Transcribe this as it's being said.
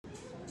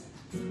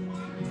Who am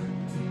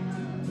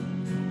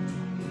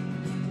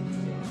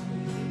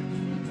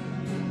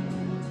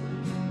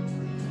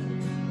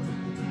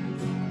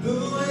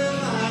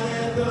I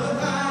that the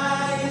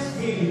highest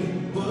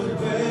King would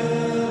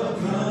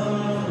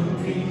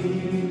welcome me?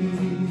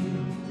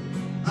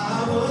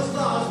 I was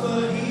lost,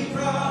 but He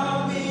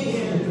brought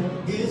me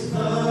in. His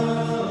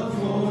love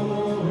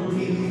for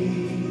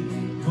me,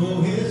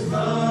 oh, His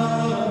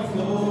love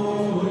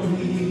for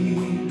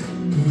me.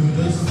 Who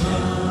the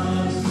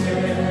sun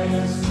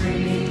sets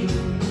free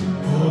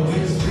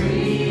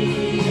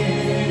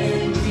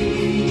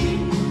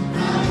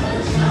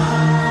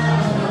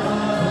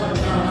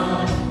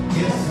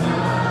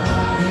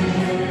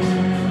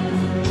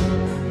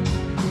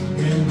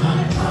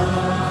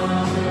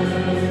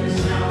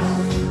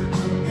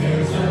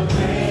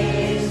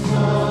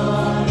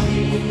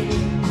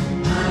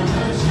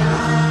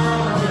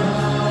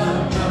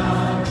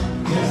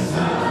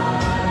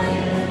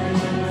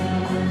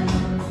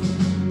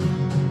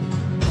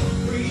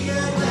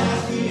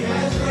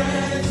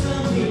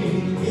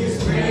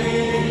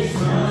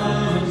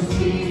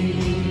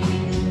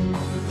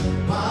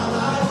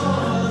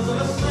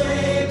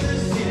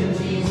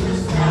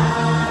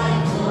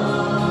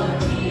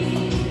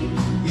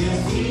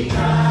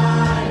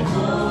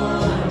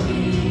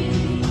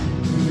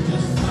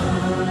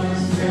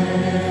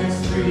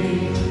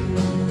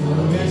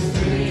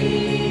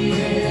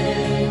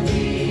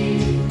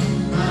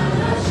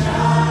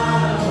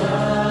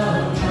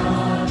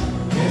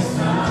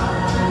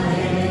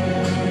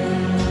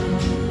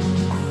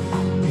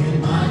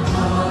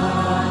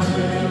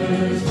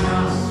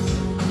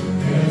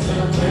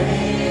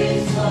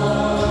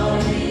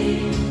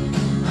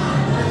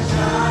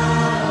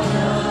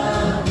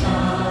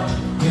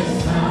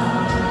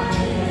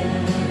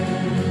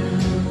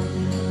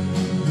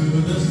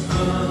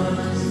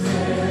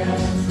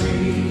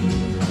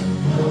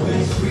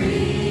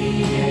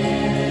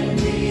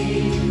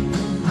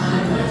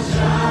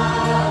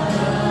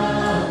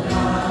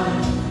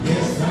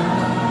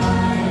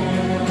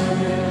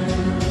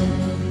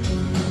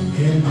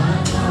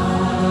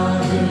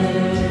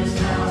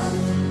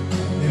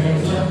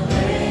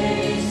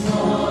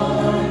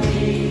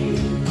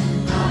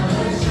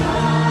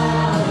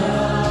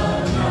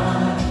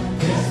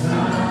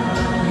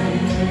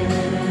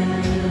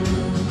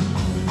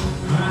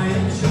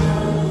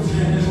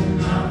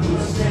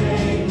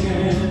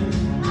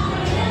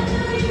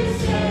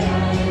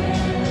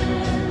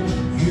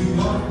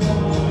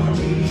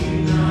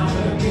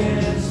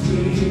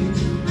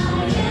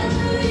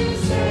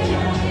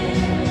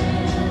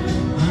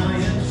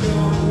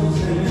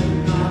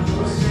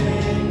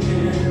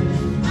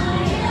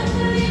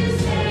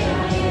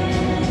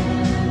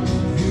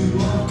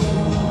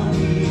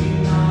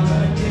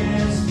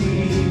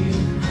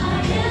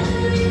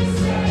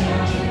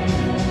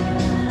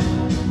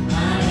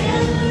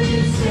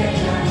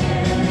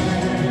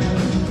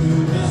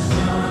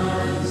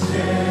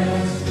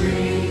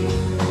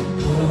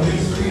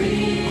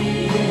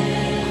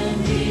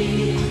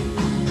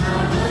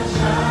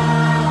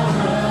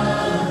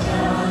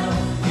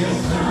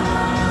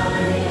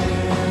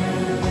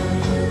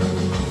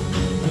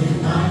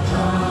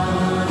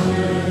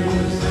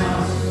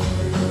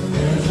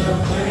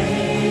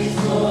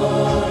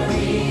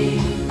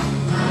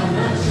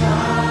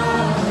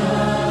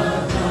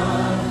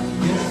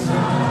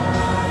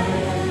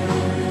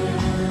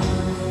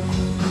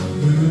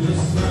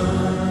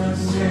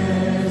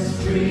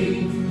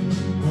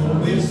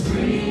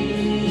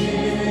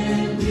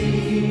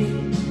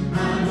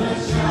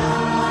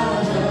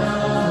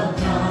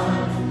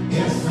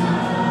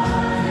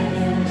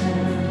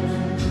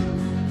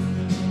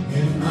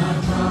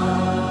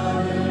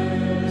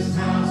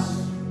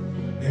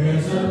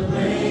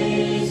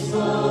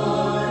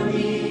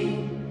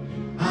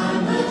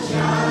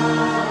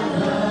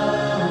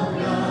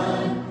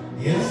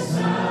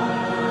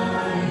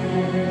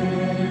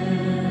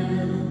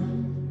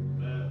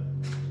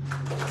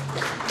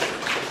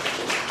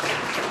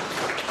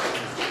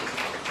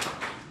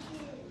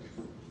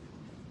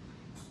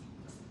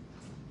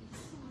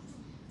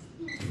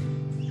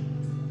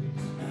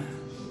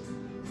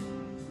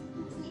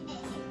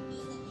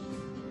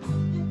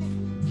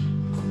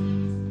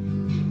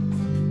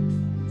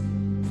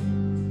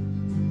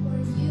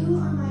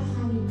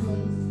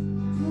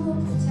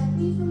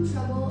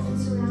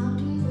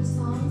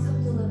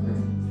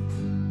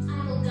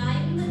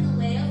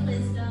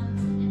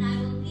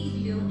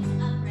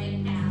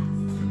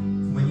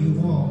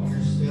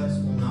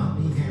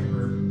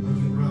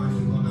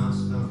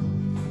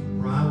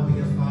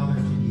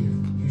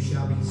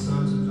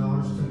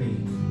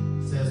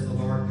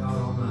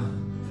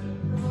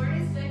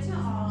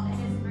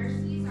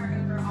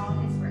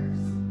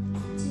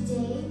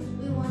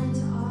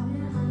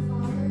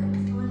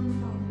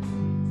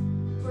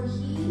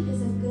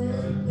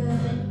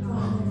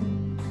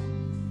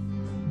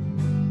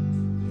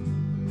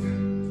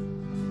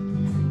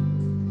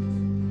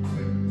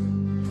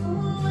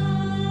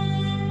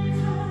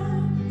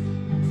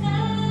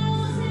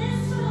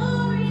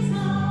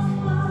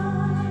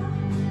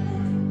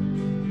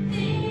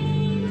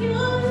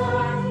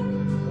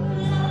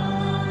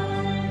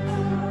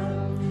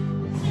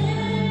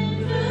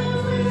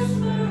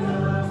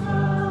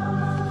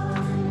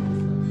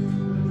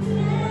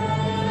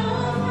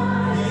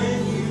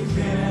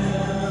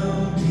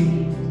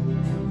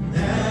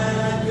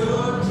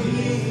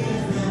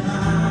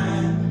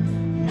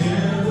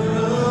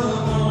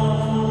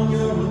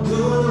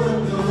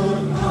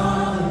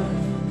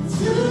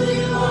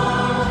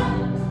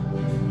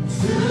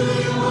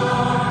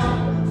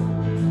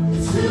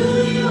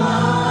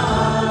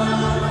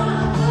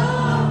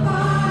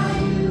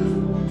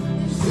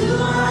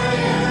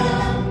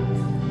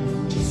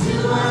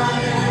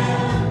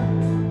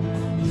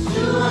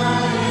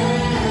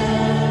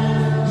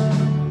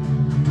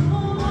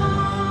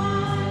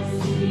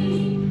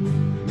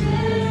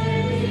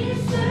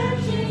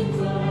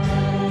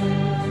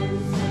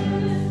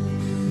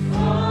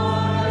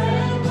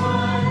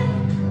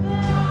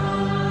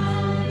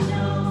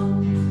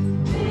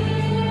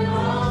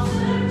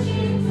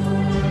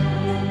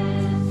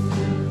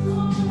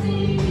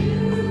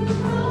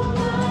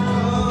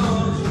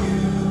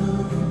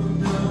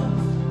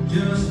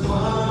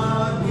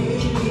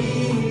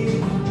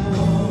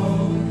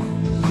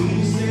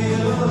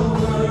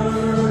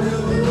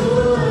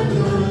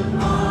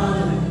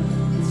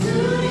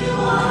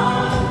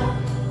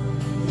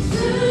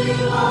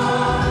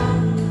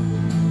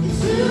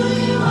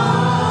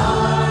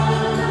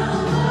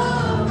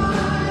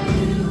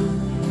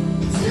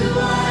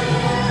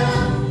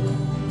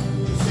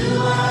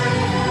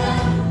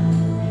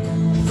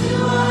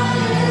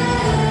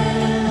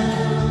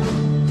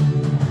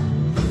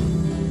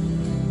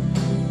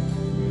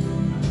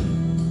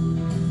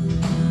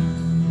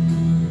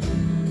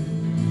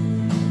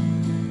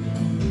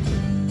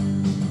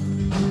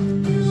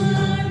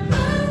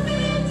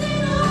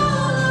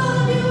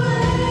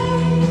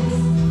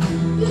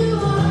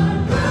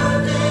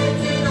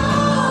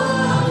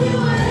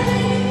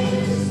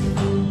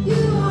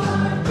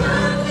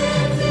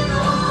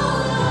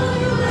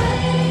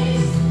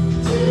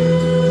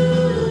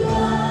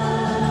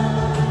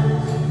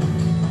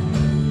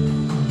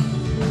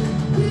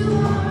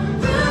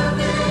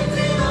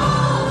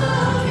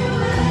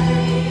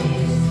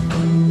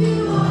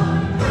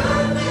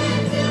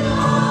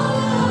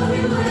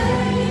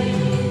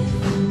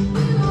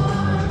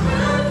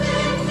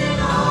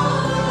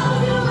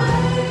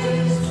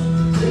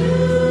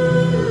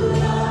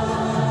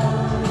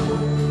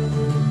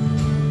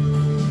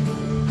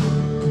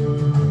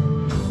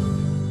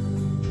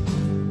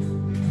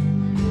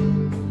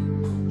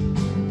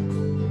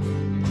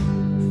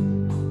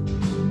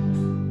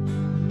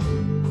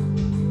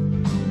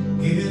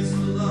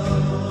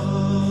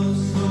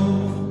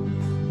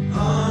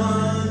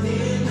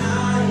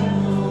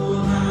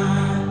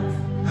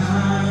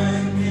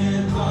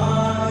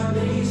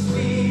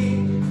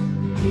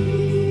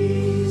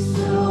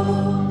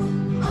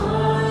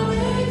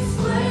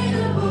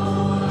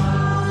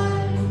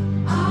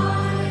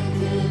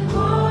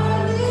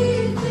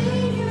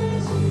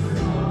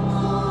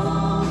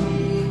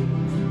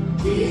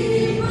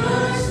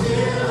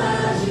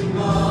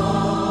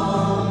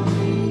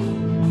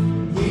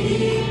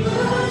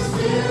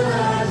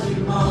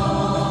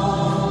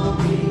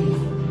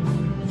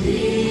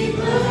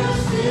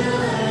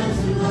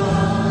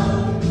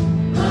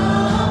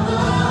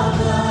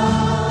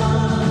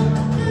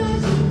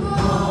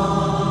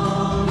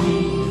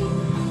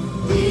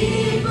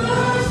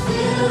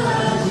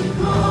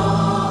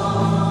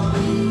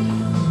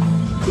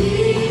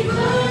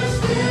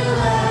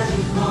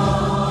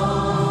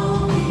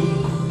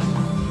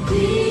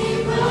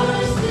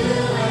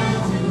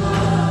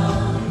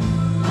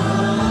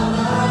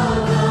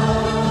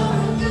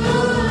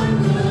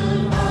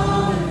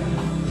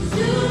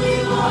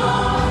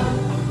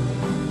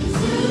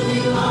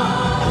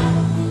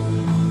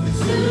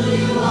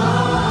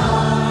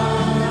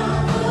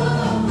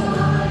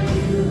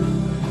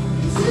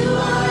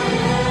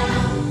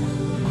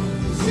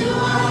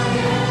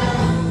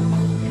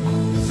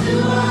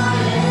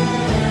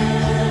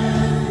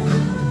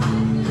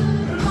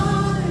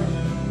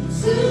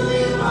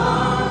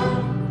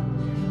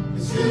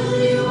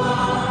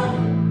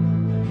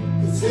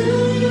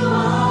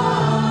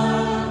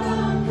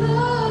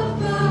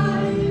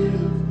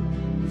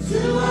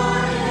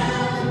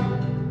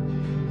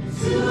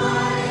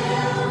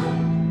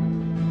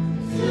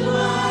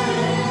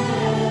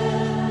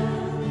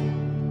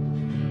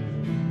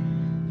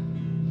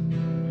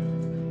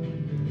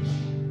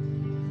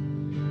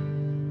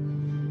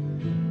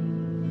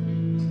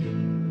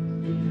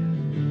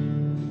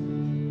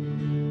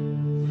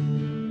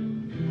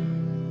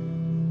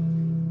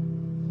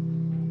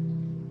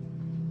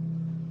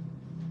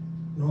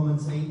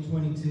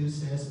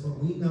says, "For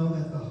we know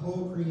that the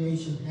whole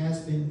creation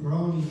has been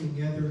groaning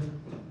together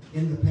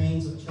in the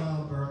pains of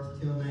childbirth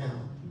till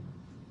now.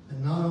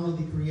 And not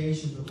only the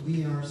creation, but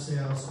we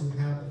ourselves who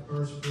have the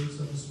first fruits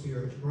of the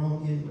Spirit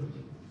groan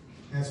inwardly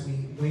as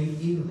we wait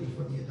eagerly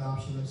for the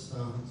adoption of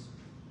sons,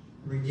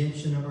 the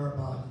redemption of our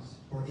bodies.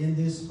 For in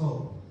this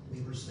hope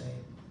we were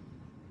saved."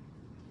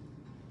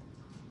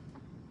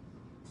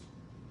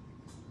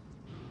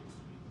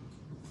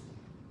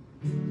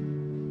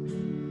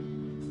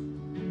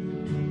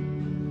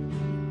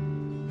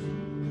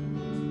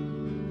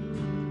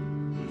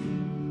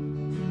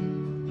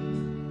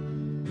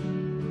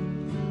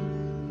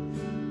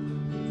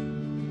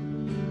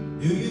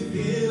 Do you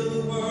feel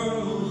the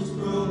world's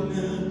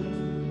broken?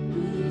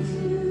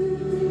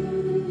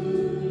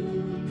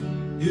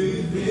 Do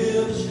you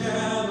feel the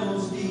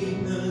shadows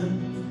deepen?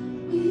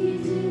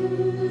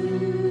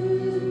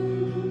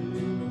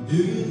 Do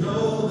you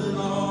know that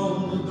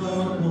all the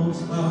dark won't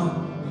stop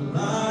the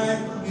light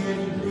from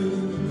getting through?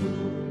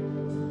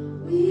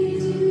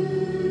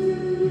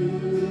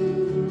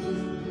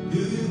 Do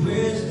you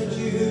wish that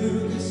you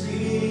could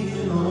see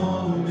it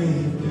all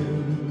made through?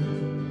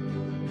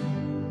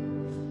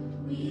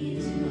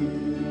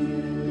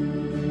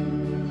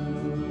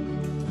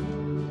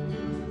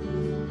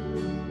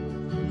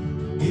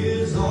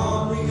 Is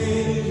all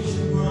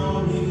creation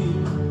groaning?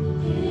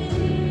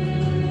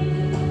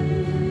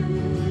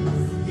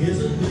 Is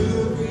a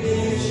new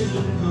creation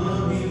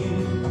coming?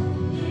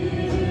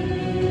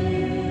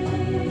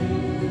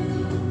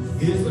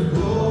 Is the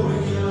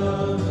glory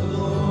of the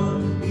Lord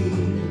to be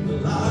the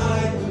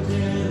light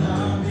within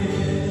our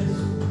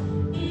midst?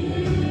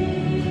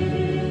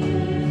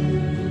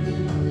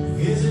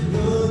 Is it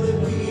good that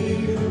we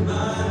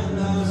remind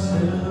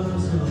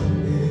ourselves of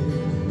it?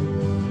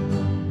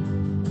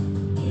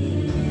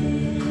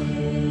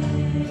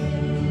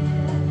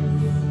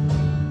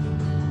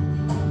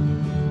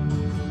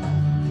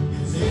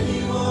 Is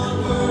anyone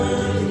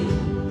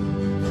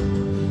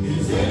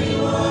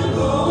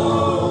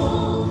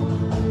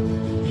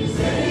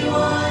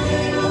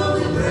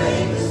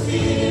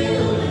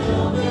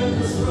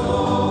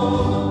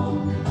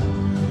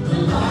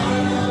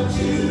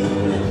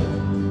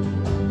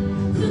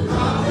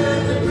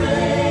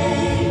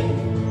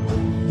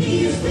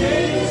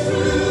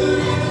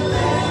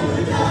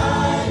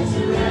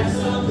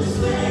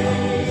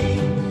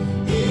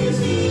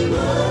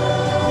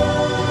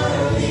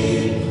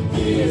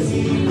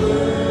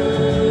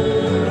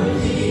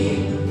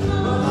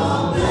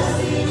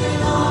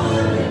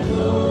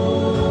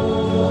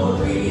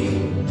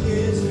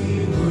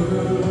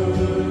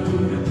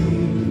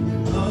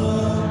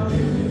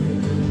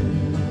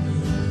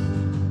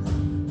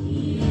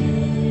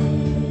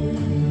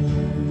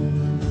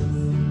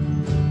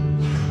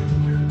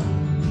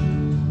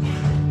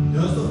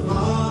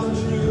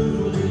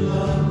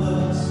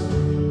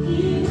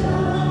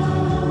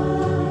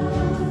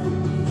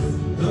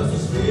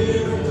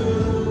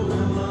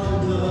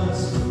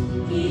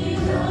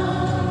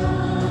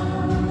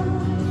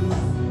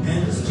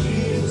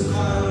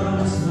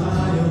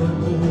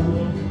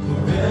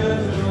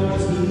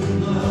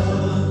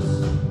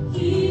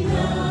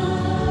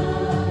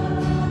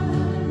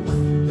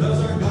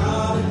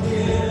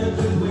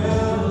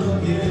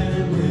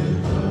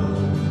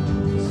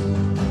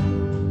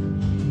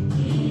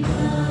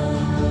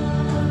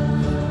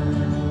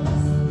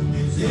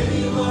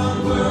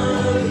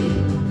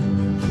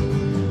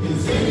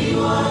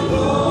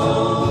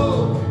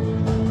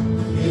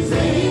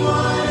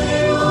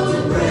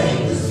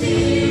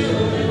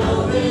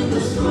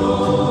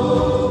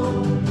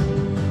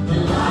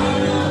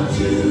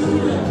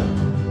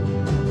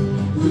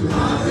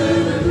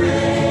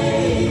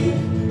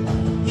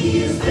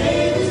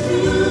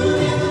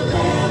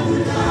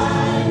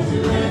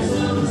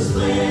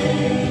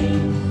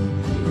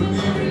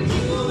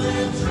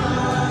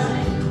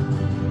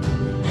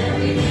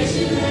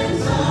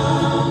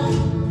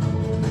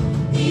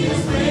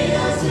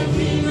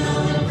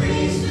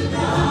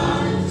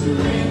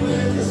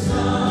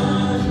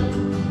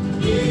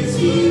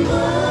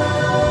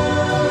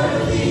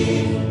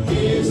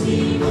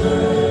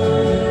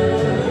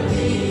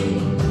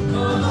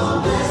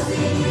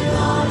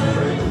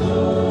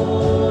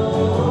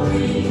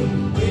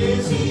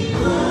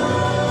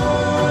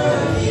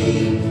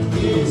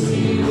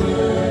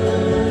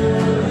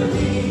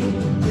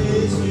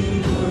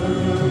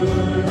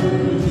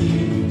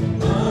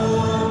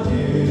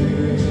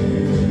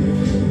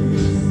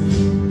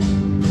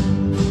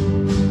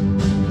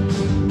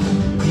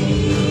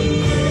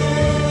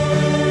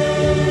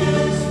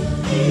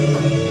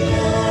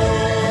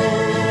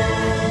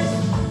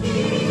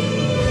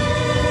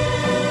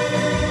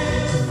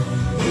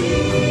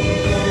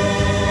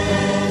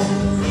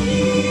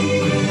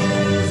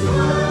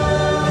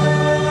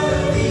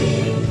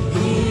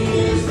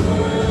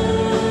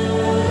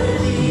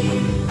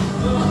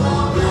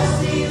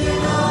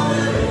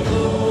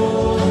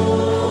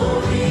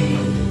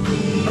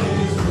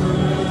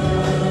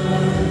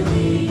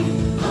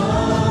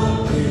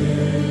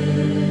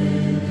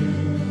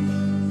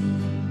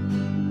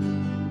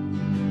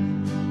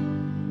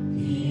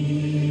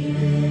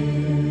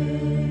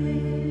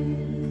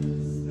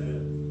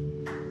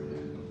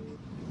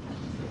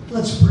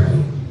Let's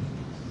pray.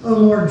 Oh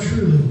Lord,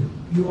 truly,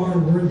 you are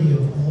worthy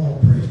of all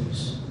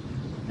praise.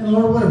 And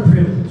Lord, what a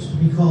privilege to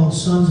be called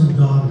sons and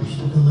daughters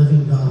of the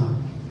living God.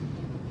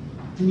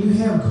 And you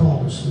have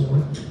called us,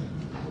 Lord.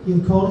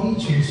 You've called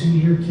each of us into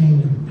your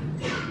kingdom.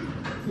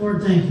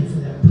 Lord, thank you for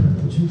that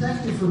privilege. And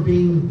thank you for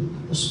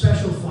being the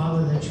special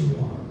Father that you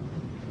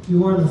are.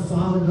 You are the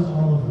Father to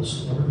all of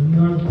us, Lord. And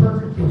you are the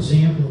perfect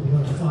example of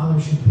what a father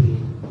should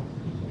be.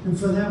 And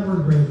for that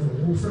we're grateful.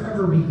 We'll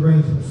forever be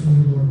grateful for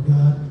you, Lord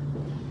God.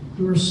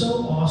 You are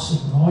so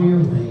awesome in all your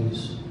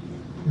ways.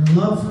 Your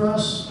love for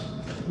us,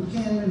 we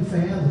can't even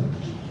fathom.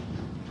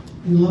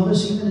 You love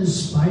us even in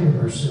spite of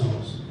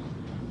ourselves.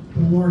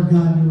 But Lord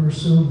God, you are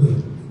so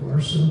good. You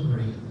are so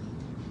great.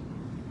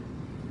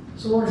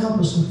 So Lord, help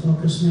us to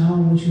focus now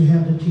on what you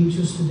have to teach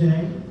us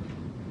today.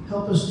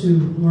 Help us to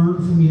learn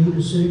from you,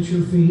 to sit at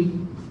your feet,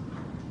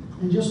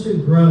 and just to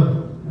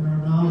grow in our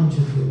knowledge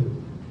of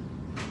you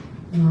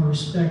and our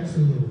respect for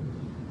you.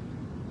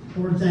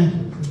 Lord, thank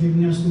you for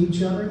giving us to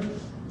each other.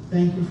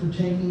 Thank you for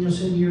taking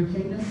us into your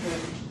kingdom.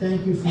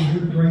 Thank you for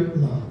your great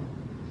love.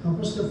 Help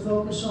us to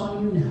focus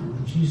on you now.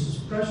 In Jesus'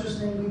 precious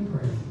name we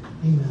pray.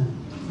 Amen.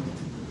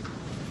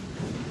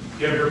 If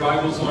you have your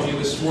Bibles on you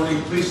this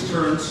morning, please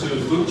turn to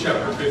Luke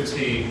chapter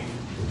 15.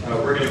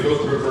 We're going to go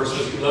through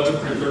verses 11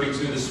 through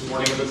 32 this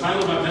morning. The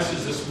title of my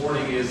message this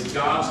morning is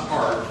God's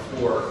Heart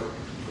for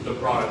the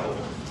Prodigal.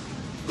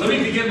 Let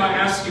me begin by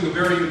asking a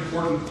very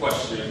important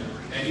question.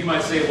 And you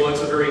might say, well,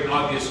 it's a very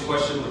obvious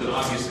question with an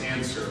obvious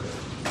answer.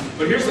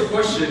 But here's the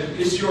question.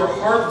 Is your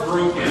heart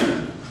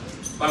broken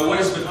by what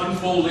has been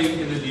unfolding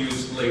in the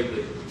news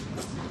lately?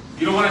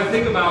 You know, when I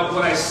think about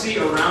what I see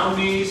around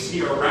me,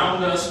 see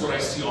around us, what I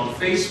see on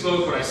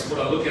Facebook, what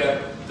I look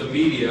at the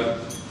media,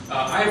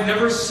 I have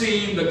never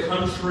seen the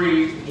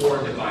country more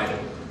divided.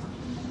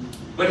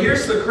 But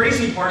here's the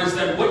crazy part is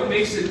that what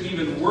makes it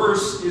even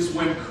worse is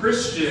when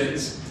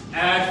Christians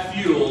add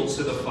fuel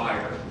to the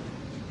fire.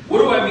 What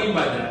do I mean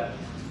by that?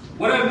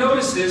 What I've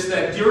noticed is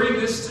that during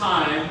this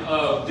time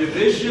of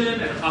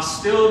division and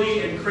hostility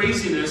and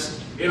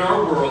craziness in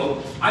our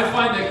world, I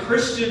find that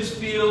Christians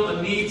feel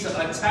a need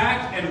to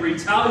attack and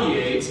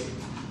retaliate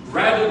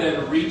rather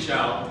than reach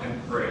out and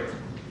pray.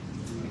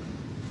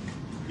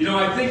 You know,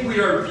 I think we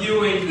are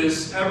viewing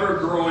this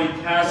ever-growing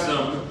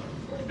chasm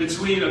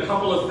between a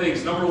couple of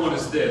things. Number one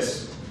is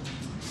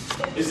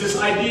this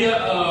idea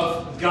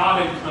of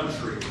God and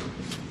country.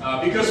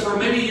 Because for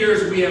many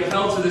years we have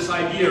held to this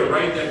idea,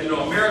 right, that, you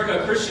know,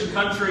 America, a Christian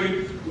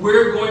country,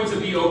 we're going to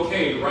be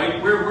okay,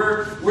 right?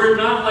 We're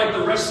not like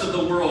the rest of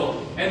the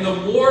world. And the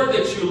more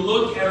that you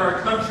look at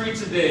our country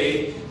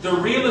today, the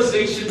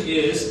realization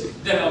is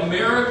that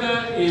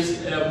America is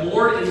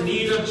more in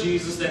need of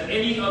Jesus than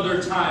any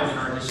other time in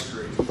our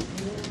history.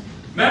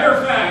 Matter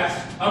of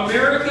fact,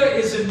 America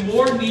is in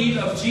more need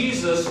of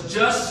Jesus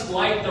just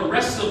like the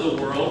rest of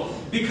the world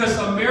because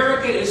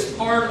America is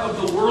part of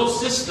the world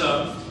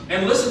system.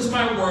 And listen to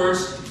my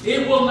words,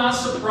 it will not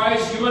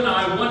surprise you and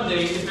I one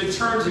day if it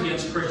turns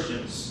against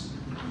Christians.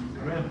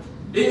 Amen.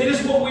 It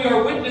is what we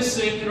are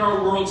witnessing in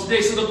our world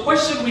today. So the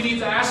question we need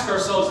to ask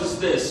ourselves is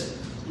this.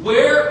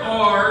 Where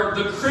are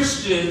the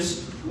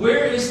Christians?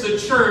 Where is the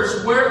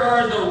church? Where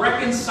are the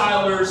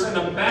reconcilers and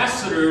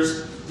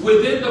ambassadors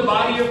within the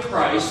body of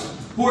Christ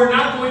who are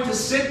not going to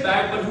sit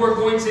back, but who are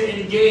going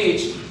to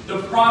engage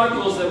the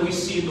prodigals that we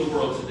see in the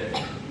world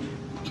today?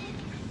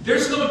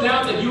 There's no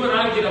doubt that you and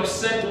I get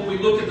upset when we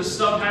look at the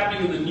stuff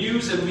happening in the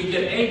news and we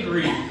get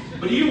angry.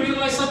 But do you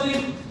realize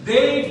something?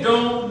 They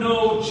don't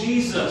know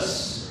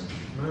Jesus.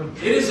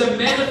 It is a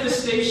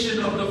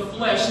manifestation of the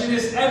flesh. It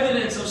is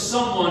evidence of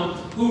someone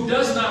who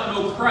does not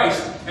know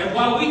Christ. And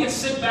while we can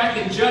sit back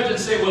and judge and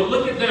say, well,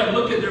 look at them,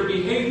 look at their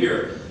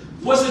behavior,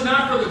 was it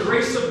not for the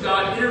grace of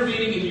God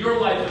intervening in your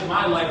life and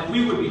my life,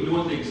 we would be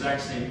doing the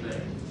exact same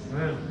thing.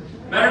 Amen.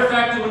 Matter of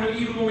fact,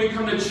 even when we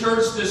come to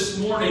church this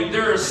morning,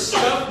 there is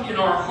stuff in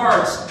our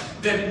hearts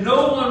that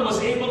no one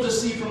was able to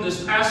see from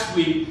this past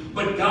week,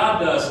 but God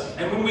does.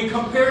 And when we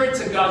compare it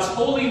to God's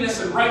holiness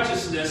and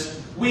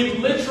righteousness, we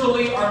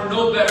literally are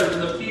no better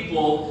than the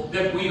people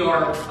that we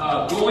are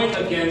going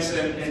against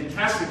and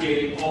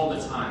castigating all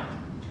the time.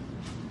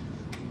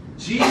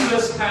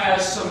 Jesus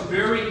has some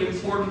very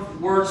important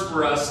words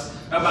for us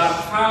about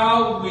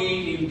how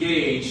we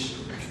engage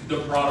the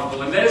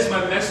prodigal. And that is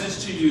my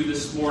message to you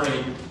this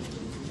morning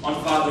on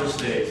Father's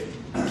Day.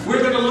 We're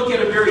going to look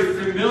at a very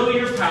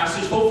familiar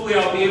passage. Hopefully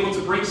I'll be able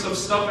to bring some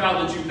stuff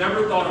out that you've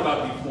never thought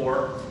about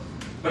before.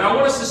 But I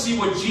want us to see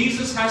what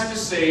Jesus has to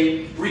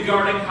say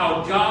regarding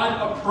how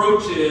God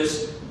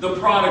approaches the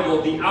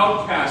prodigal, the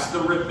outcast,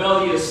 the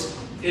rebellious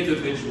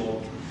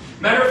individual.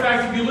 Matter of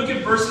fact, if you look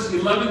at verses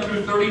 11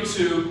 through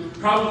 32,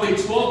 probably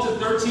 12 to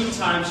 13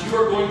 times, you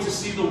are going to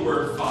see the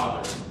word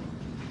Father.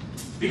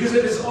 Because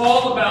it is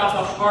all about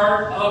the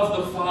heart of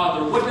the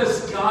Father. What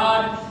does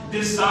God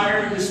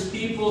desire His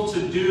people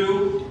to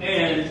do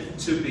and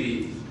to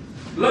be?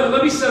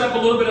 Let me set up a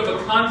little bit of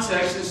a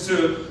context as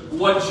to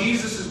what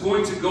Jesus is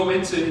going to go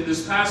into in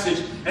this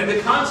passage. And the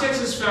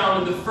context is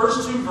found in the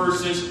first two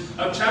verses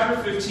of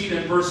chapter 15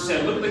 and verse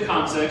 10. Look at the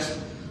context.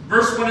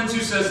 Verse 1 and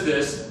 2 says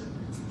this,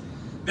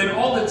 "Then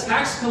all the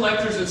tax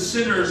collectors and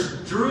sinners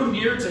drew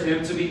near to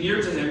him to be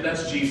near to him,"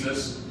 that's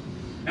Jesus,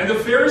 "and the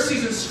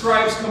Pharisees and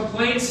scribes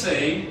complained,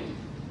 saying,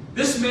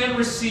 'This man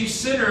receives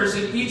sinners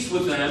and eats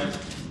with them.'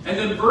 And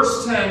then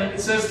verse 10,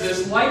 it says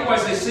this,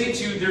 'Likewise I say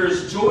to you, there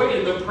is joy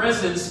in the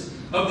presence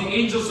of the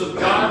angels of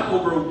God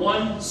over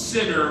one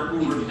sinner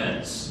who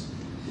repents.'"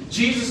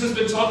 Jesus has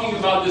been talking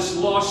about this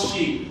lost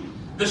sheep.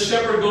 The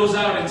shepherd goes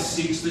out and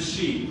seeks the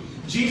sheep.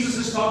 Jesus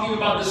is talking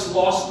about this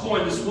lost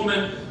coin. This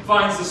woman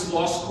finds this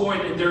lost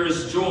coin and there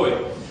is joy.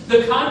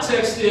 The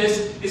context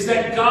is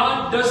that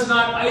God does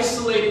not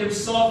isolate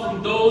himself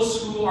from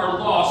those who are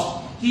lost.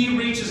 He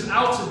reaches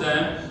out to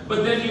them,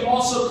 but then he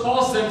also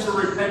calls them to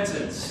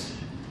repentance.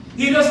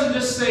 He doesn't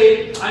just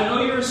say, "I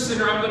know you're a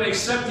sinner, I'm going to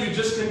accept you,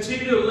 just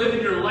continue to live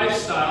in your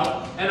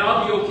lifestyle, and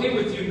I'll be okay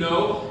with you."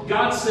 No,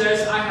 God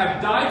says, "I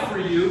have died for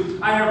you,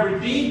 I have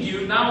redeemed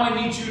you, now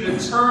I need you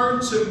to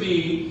turn to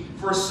me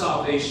for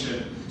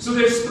salvation." So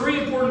there's three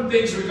important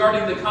things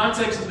regarding the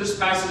context of this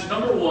passage.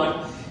 Number one,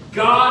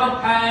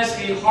 God has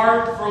a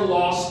heart for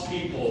lost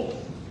people.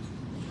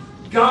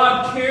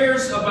 God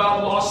cares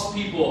about lost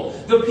people.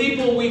 The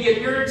people we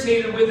get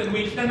irritated with and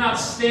we cannot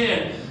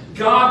stand.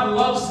 God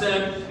loves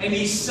them, and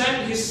he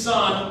sent his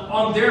Son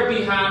on their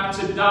behalf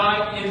to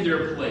die in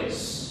their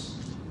place.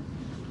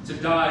 To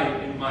die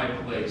in my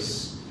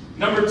place.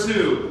 Number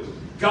two,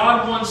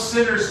 God wants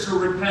sinners to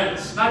repent.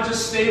 Not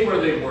just stay where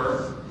they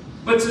were,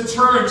 but to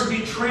turn, to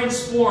be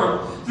transformed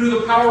through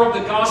the power of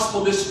the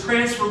gospel, this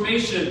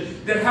transformation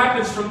that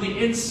happens from the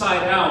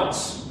inside out.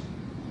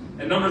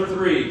 And number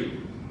three,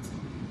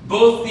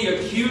 both the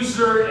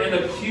accuser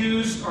and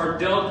accused are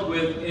dealt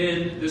with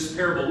in this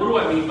parable.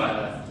 What do I mean by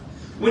that?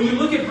 When you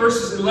look at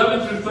verses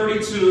 11 through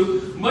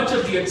 32, much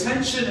of the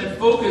attention and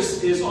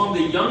focus is on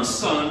the young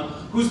son,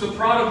 who's the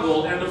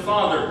prodigal, and the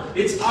father.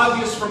 It's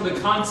obvious from the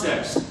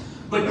context.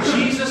 But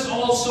Jesus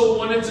also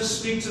wanted to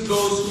speak to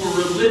those who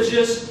are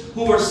religious,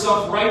 who are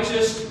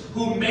self-righteous,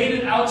 who made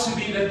it out to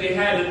be that they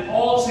had it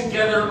all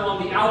together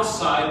on the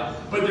outside,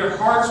 but their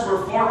hearts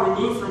were far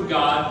removed from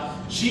God.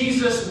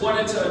 Jesus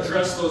wanted to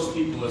address those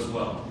people as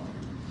well.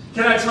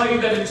 Can I tell you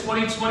that in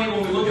 2020,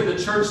 when we look at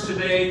the church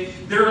today,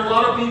 there are a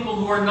lot of people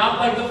who are not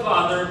like the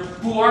father,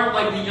 who aren't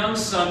like the young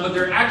son, but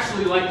they're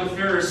actually like the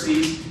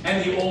Pharisees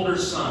and the older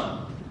son.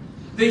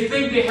 They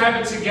think they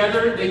have it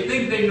together. They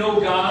think they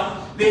know God.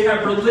 They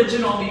have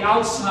religion on the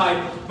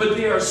outside, but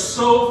they are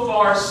so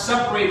far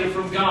separated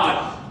from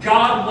God.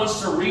 God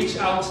wants to reach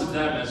out to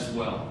them as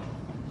well.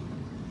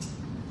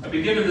 I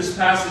begin in this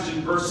passage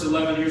in verse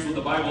 11. Here's what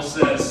the Bible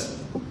says.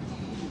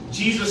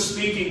 Jesus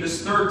speaking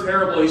this third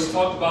parable, he's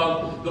talked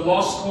about the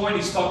lost coin,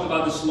 he's talked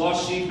about this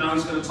lost sheep, now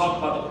he's going to talk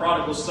about the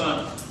prodigal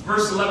son.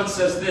 Verse 11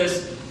 says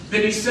this,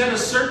 "Then he said, a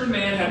certain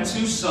man had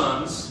 2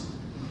 sons,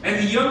 and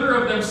the younger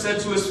of them said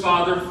to his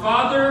father,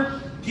 'Father,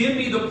 give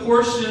me the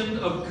portion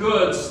of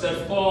goods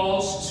that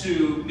falls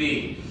to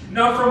me.'"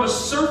 Now from a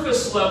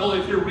surface level,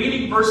 if you're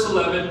reading verse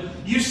 11,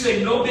 you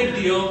say, no big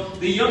deal.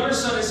 The younger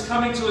son is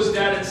coming to his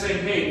dad and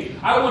saying, "Hey,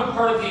 I want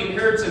part of the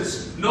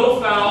inheritance.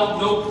 No foul,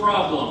 no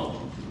problem."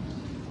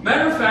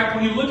 Matter of fact,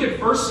 when you look at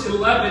verse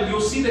 11,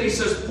 you'll see that he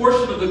says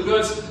portion of the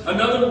goods.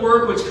 Another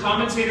word which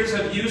commentators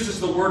have used is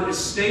the word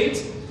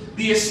estate.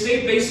 The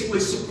estate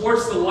basically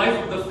supports the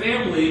life of the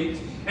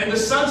family. And the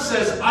son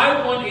says,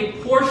 "I want a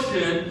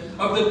portion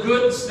of the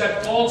goods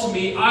that fall to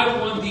me. I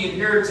want the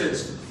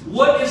inheritance."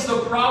 What is the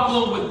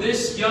problem with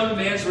this young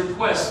man's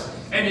request?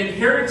 An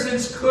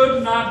inheritance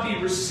could not be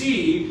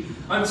received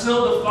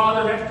until the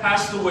father had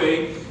passed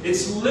away.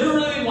 It's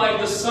literally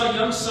like the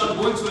young son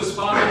going to his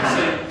father and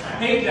saying,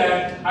 "Hey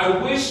Dad, I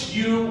wish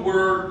you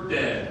were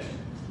dead."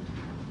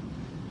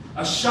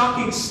 A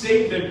shocking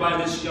statement by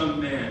this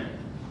young man.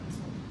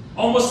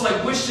 Almost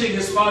like wishing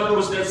his father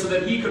was dead so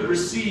that he could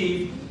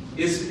receive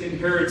his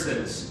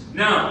inheritance.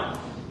 Now,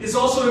 it's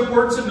also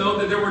important to note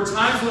that there were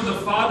times when the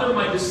father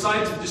might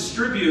decide to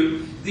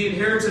distribute the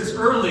inheritance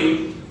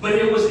early, but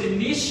it was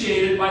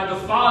initiated by the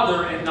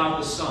father and not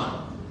the son.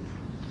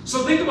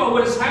 So think about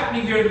what is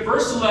happening here in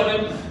verse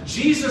 11.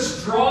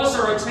 Jesus draws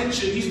our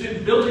attention. He's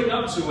been building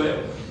up to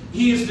it.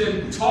 He has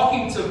been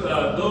talking to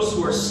those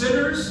who are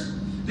sinners.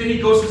 Then he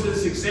goes into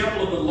this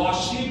example of the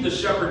lost sheep. The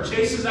shepherd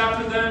chases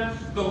after them.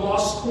 The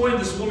lost coin.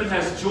 This woman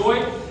has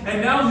joy.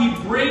 And now he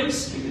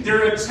brings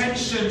their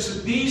attention to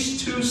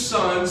these 2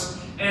 sons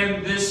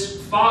and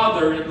this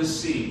father in the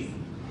scene.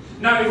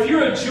 Now, if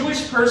you're a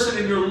Jewish person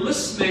and you're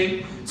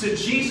listening to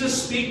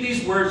Jesus speak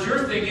these words,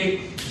 you're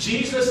thinking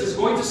Jesus is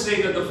going to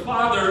say that the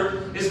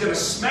father is going to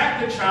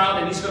smack the child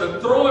and he's going to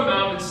throw him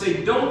out and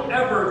say, "Don't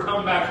ever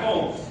come back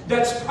home."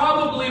 That's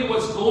probably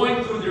what's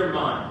going through their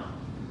mind.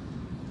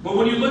 But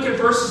when you look at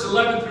verses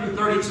 11 through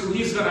 32,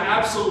 he's going to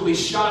absolutely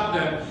shock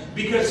them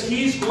because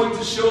he's going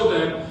to show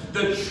them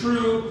the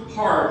true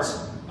heart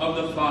of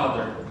the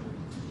Father.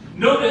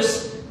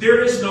 Notice,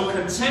 there is no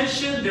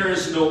contention, there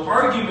is no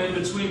argument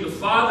between the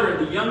father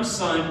and the young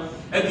son.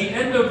 At the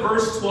end of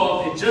verse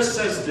 12, it just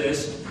says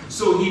this,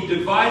 "So he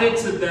divided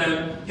to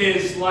them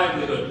his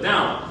livelihood."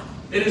 Now,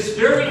 It is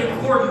very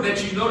important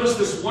that you notice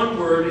this one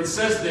word. It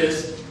says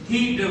this,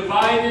 he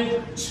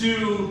divided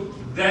to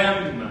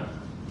them.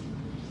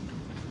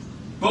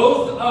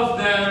 Both of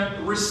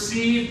them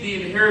received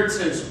the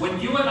inheritance. When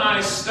you and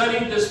I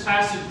studied this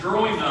passage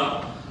growing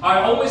up,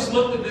 I always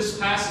looked at this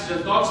passage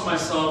and thought to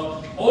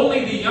myself,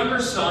 only the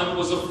younger son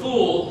was a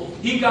fool.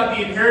 He got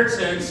the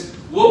inheritance.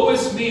 Woe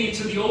is me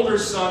to the older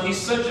son. He's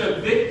such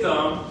a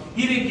victim.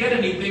 He didn't get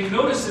anything.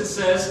 Notice it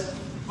says,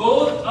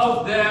 both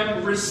of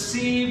them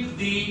received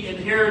the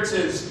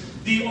inheritance.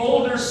 The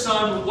older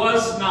son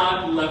was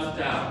not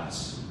left out.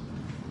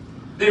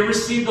 They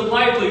received the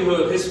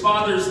livelihood, his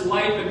father's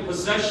life and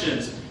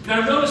possessions.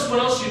 Now notice what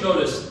else you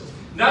notice.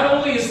 Not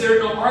only is there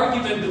no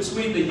argument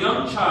between the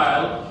young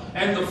child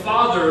and the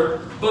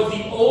father, but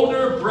the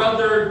older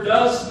brother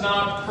does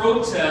not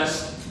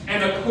protest,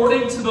 and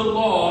according to the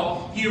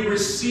law, he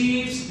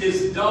receives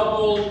his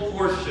double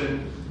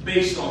portion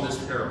based on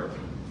this parable.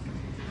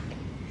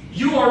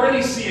 You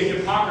already see a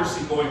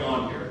hypocrisy going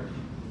on here.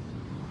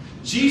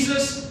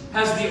 Jesus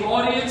has the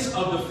audience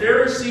of the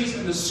Pharisees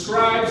and the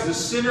scribes, the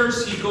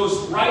sinners. He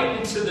goes right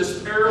into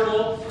this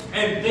parable,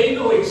 and they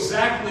know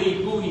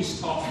exactly who he's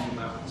talking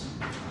about.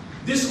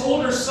 This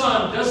older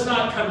son does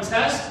not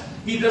contest.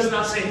 He does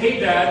not say, hey,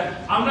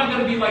 Dad, I'm not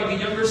going to be like the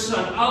younger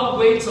son. I'll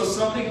wait till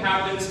something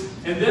happens,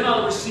 and then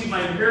I'll receive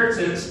my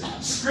inheritance.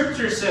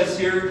 Scripture says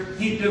here,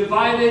 he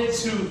divided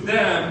to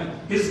them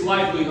his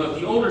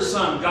livelihood. The older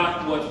son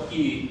got what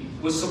he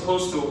was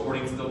supposed to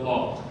according to the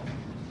law.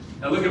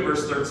 Now look at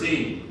verse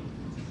 13.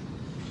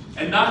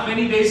 And not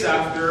many days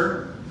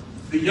after,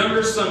 the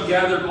younger son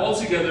gathered all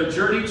together,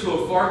 journeyed to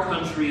a far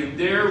country, and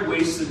there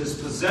wasted his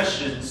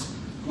possessions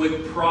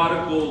with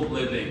prodigal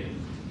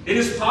living. It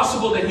is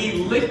possible that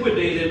he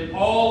liquidated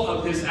all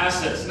of his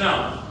assets.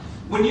 Now,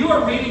 when you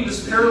are reading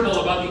this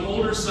parable about the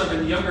older son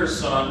and younger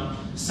son,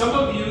 some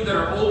of you that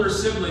are older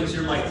siblings,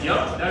 you're like,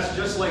 yep, that's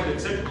just like a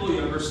typical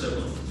younger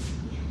sibling.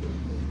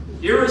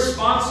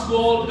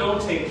 Irresponsible,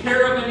 don't take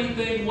care of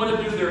anything, want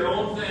to do their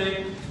own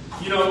thing.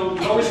 You know,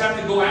 you always have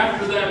to go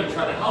after them and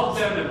try to help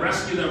them and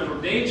rescue them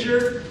from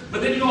danger.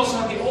 But then you also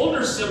have the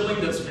older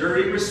sibling that's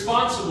very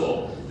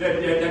responsible,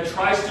 that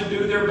tries to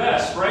do their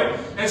best, right?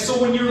 And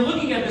so when you're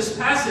looking at this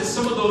passage,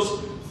 some of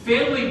those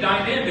family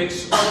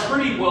dynamics are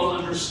pretty well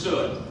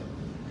understood.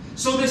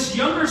 So this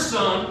younger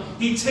son,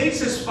 he takes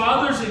his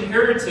father's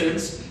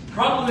inheritance,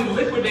 probably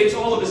liquidates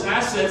all of his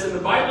assets, and the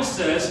Bible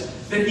says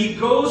that he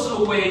goes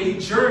away, he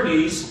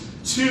journeys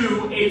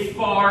to a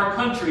far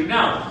country.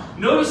 Now,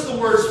 notice the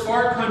words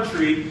far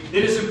country.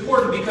 It is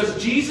important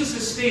because Jesus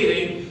is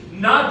stating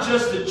not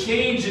just a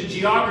change in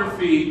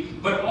geography,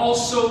 but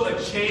also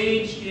a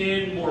change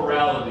in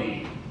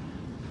morality.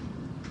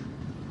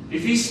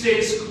 If he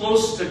stays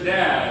close to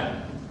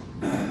Dad,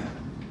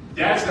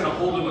 Dad's going to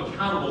hold him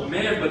accountable.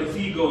 Man, but if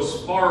he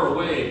goes far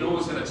away, no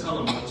one's going to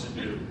tell him what to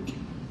do.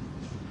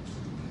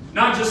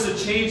 Not just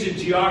a change in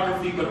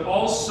geography, but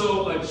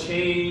also a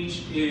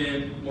change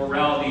in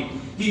morality.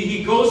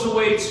 He goes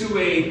away to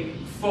a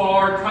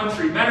far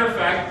country. Matter of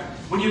fact,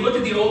 when you look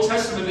at the Old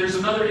Testament, there's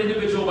another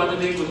individual by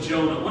the name of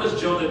Jonah. What does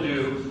Jonah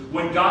do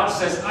when God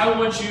says, I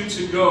want you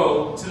to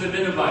go to the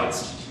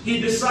Ninevites?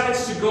 He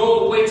decides to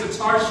go away to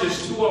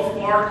Tarshish, to a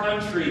far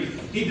country.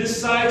 He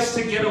decides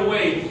to get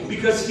away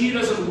because he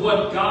doesn't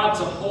want God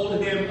to hold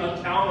him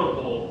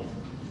accountable.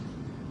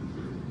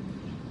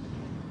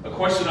 A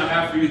question I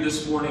have for you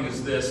this morning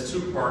is this,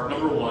 two-part.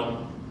 Number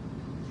one,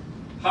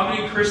 how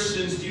many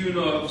Christians do you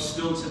know of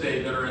still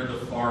today that are in the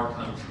far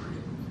country?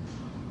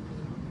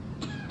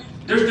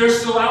 They're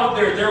still out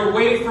there. They're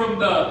away from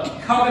the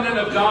covenant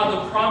of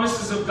God, the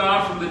promises of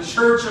God, from the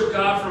church of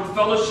God, from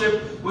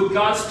fellowship with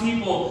God's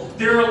people.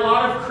 There are a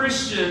lot of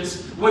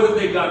Christians, whether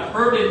they got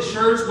hurt in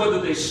church, whether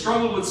they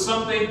struggled with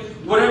something,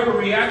 whatever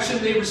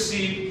reaction they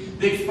received,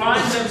 they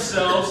find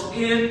themselves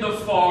in the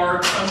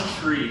far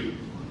country.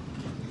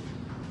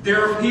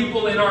 There are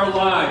people in our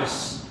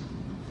lives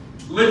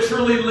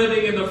literally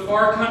living in the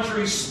far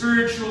country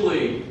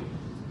spiritually.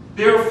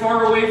 They are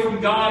far away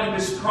from God and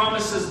His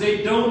promises.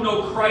 They don't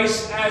know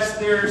Christ as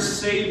their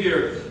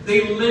Savior.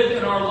 They live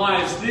in our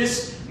lives.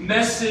 This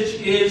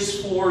message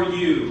is for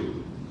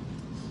you.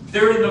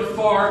 They're in the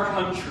far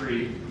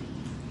country.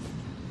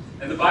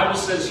 And the Bible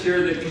says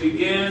here that he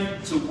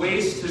began to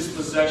waste his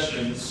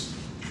possessions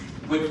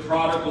with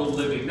prodigal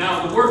living.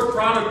 Now, the word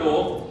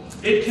prodigal,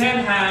 it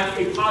can have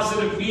a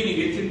positive meaning.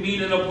 It can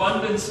mean an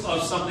abundance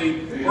of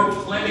something or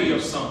plenty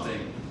of something.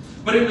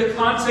 But in the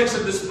context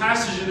of this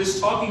passage, it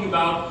is talking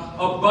about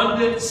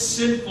abundant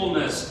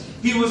sinfulness.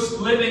 He was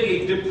living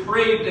a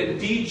depraved and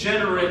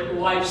degenerate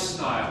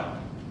lifestyle.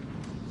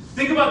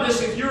 Think about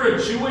this. If you're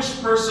a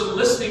Jewish person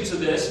listening to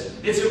this,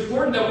 it's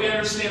important that we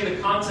understand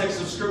the context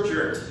of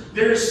Scripture.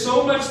 There is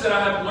so much that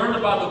I have learned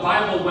about the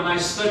Bible when I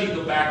study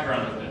the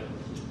background of it.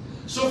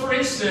 So, for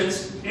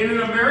instance, in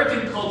an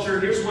American culture,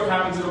 here's what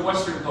happens in a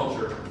Western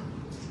culture.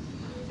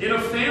 In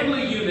a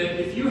family unit,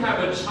 if you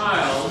have a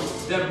child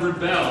that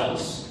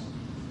rebels,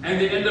 and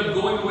they end up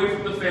going away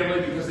from the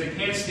family because they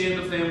can't stand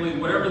the family,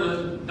 whatever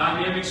the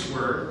dynamics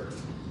were,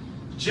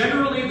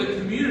 generally the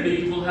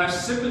community will have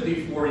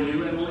sympathy for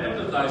you and will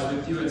empathize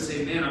with you and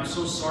say, man, I'm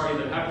so sorry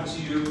that happened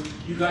to you.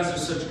 You guys are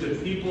such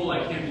good people.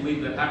 I can't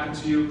believe that happened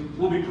to you.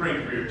 We'll be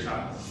praying for your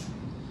child.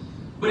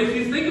 But if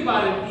you think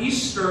about an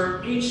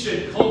Eastern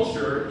ancient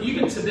culture,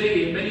 even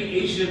today in many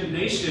Asian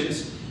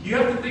nations, you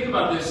have to think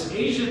about this.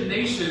 Asian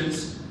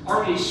nations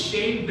are a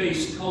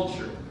shame-based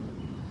culture.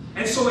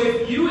 And so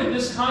if you in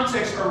this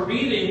context are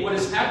reading what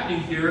is happening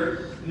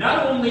here,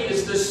 not only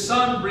is the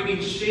son bringing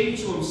shame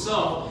to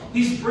himself,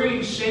 he's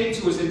bringing shame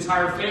to his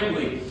entire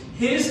family.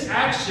 His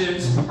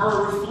actions are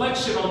a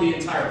reflection on the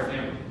entire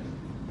family.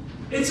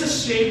 It's a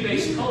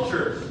shame-based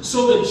culture.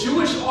 So the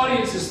Jewish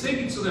audience is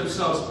thinking to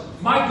themselves,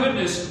 my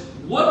goodness,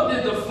 what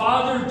did the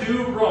father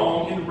do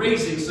wrong in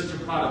raising such a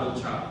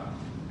prodigal child?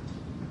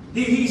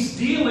 He's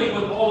dealing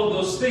with all of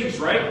those things,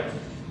 right?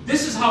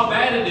 This is how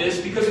bad it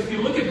is, because if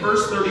you look at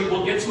verse 30,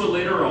 we'll get to it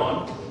later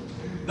on.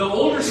 The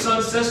older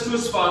son says to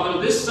his father,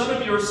 this son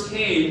of yours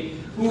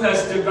came, who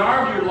has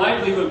devoured your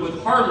livelihood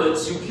with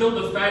harlots, who killed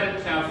the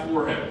fatted calf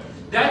for him.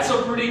 That's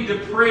a pretty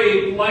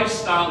depraved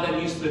lifestyle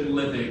that he's been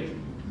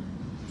living.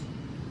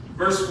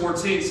 Verse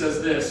 14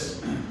 says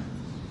this,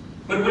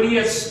 but when he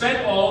had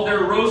spent all,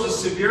 there arose a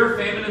severe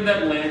famine in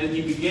that land, and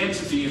he began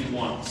to be in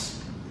want.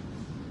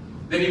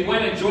 Then he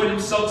went and joined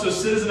himself to a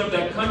citizen of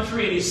that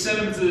country, and he sent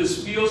him to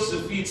his fields to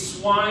feed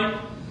swine.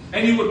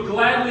 And he would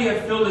gladly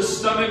have filled his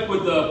stomach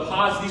with the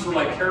pods, these were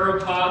like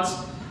carob pods,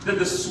 that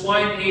the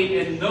swine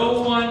ate, and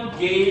no one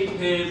gave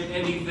him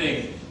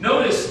anything.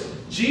 Notice,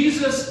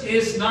 Jesus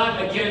is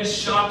not, again,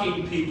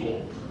 shocking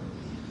people.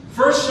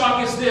 First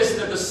shock is this,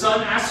 that the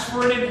son asks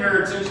for an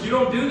inheritance. You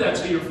don't do that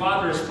till your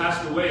father has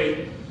passed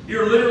away.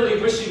 You're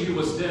literally wishing he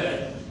was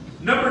dead.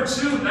 Number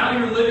two, now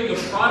you're living a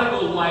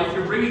prodigal life.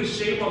 You're bringing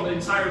shame on the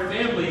entire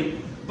family.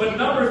 But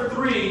number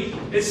three,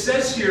 it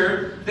says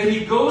here that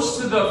he goes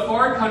to the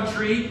far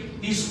country.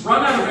 He's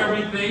run out of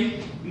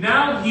everything.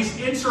 Now he's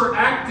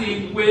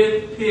interacting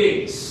with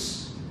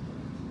pigs.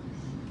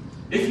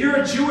 If you're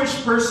a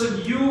Jewish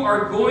person, you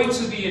are going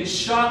to be in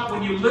shock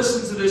when you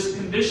listen to this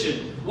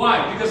condition.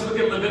 Why? Because look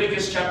at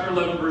Leviticus chapter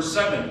 11, verse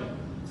 7.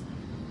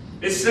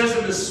 It says,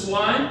 in the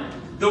swine,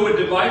 though it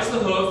divides the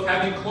hoof,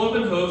 having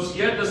cloven hoofs,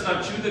 yet does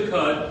not chew the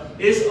cud,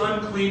 is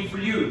unclean for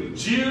you.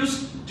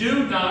 Jews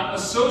do not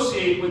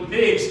associate with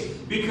pigs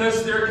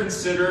because they're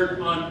considered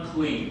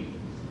unclean.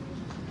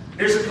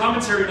 Here's a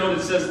commentary note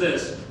that says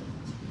this.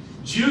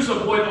 Jews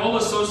avoid all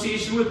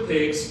association with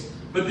pigs,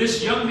 but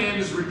this young man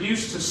is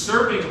reduced to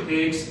serving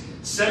pigs,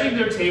 setting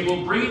their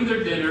table, bringing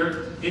their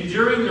dinner,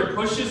 enduring their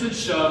pushes and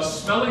shoves,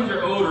 smelling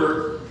their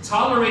odor,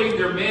 tolerating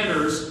their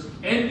manners,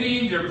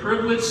 envying their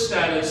privileged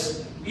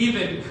status,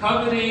 even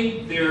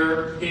coveting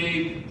their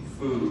pig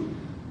food.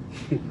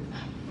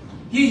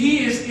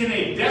 He is in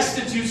a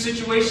destitute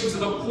situation to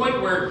the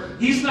point where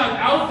he's not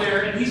out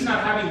there and he's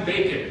not having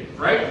bacon,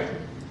 right?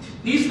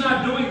 He's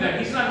not doing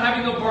that. He's not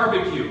having a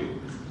barbecue.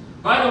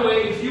 By the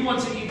way, if you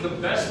want to eat the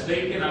best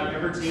bacon I've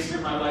ever tasted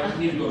in my life,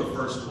 you need to go to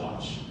First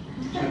Watch.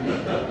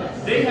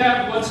 They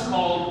have what's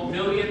called $1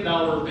 million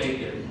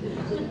bacon.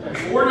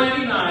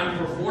 $4.99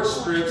 for 4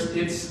 strips.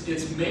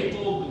 It's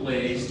maple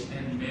glazed,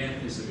 and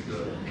man, is it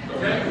good.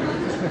 Okay?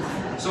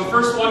 So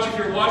First Watch, if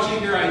you're watching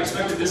here, I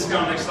expect a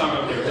discount next time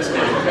I'm here. Just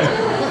kidding,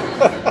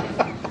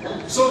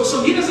 okay?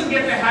 So he doesn't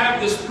get to have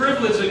this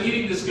privilege of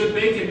eating this good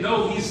bacon.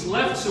 No, he's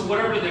left to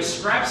whatever their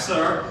scraps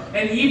are,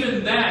 and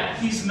even that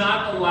he's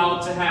not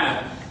allowed to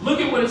have. Look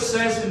at what it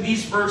says in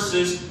these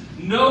verses.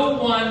 No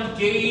one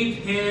gave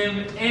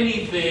him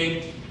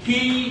anything.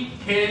 He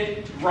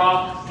hit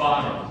rock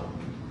bottom.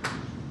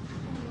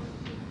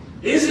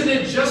 Isn't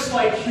it just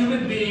like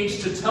human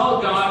beings to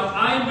tell God,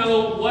 I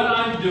know what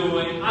I'm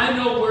doing, I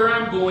know where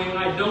I'm going,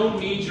 I don't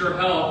need your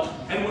help.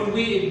 And when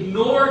we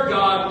ignore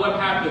God, what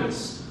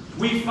happens?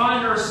 We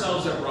find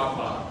ourselves at rock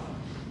bottom.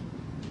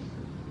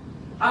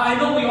 I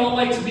know we all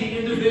like to be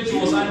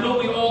individuals. I know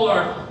we all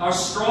are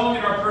strong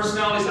in our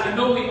personalities. I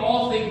know we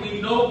all think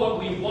we know what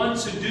we want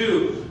to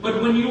do.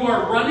 But when you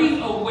are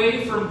running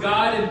away from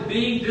God and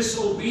being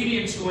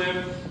disobedient to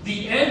Him,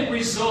 the end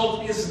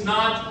result is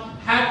not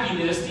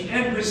happiness. The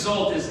end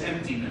result is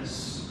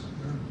emptiness.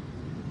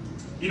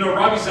 You know,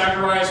 Ravi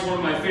Zacharias, one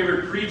of my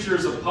favorite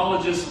preachers,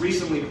 apologists,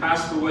 recently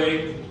passed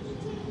away.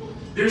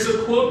 There's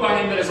a quote by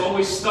him that has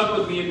always stuck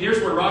with me, and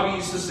here's what Ravi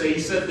used to say. He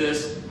said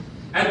this,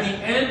 at the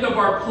end of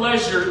our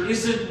pleasure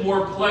isn't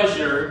more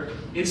pleasure.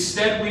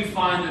 Instead, we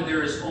find that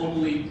there is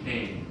only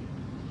pain.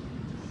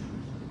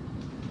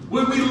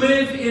 When we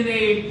live in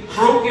a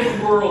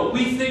broken world,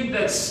 we think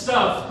that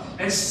stuff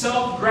and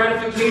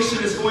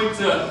self-gratification is going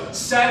to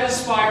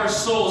satisfy our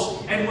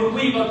souls. And when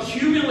we've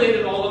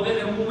accumulated all of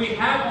it, and when we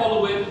have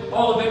all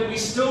of it, we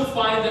still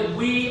find that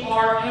we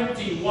are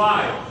empty.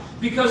 Why?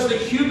 Because the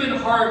human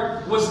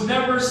heart was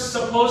never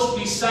supposed to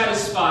be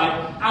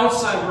satisfied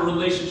outside of a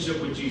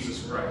relationship with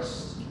Jesus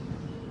Christ.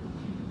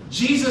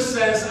 Jesus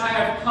says, I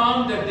have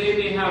come that they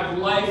may have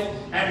life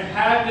and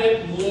have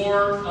it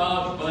more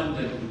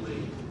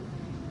abundantly.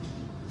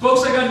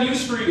 Folks, I got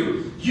news for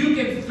you. You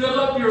can fill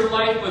up your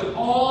life with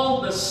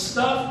all the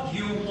stuff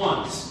you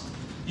want.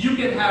 You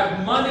can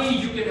have money,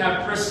 you can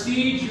have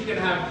prestige, you can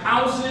have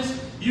houses,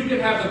 you can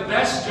have the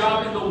best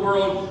job in the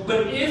world,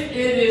 but if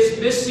it is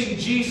missing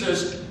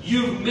Jesus,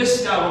 you've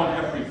missed out on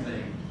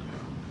everything.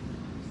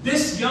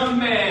 This young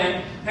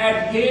man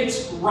had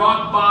hit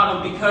rock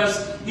bottom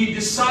because he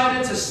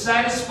decided to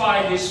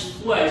satisfy his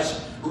flesh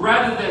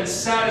rather than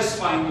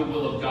satisfying the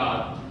will of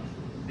God,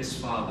 his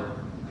Father.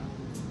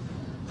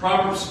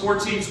 Proverbs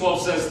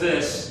 14:12 says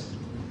this,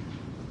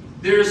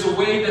 "There is a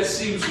way that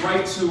seems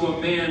right to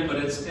a man, but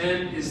its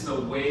end is the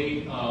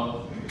way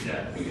of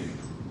death."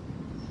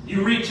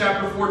 You read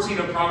chapter 14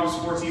 of Proverbs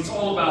 14, it's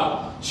all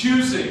about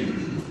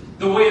choosing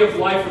the way of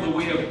life or the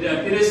way of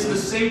death. It is the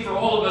same for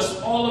all of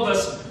us. All of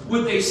us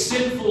with a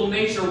sinful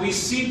nature, we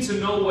seem to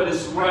know what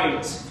is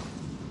right,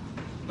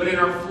 but in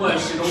our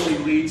flesh it only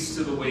leads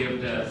to the way of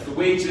death. The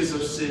wages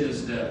of sin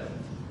is death.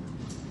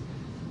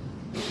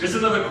 There's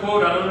another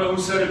quote, I don't know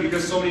who said it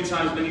because so many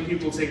times many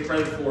people take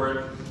credit for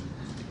it.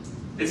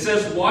 It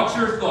says, "Watch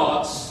your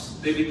thoughts,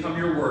 they become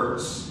your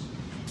words.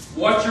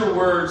 Watch your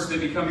words, they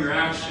become your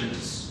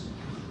actions.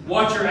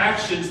 Watch your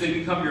actions, they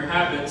become your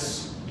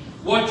habits.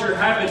 Watch your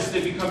habits, they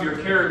become your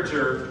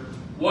character.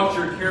 Watch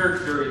your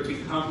character, it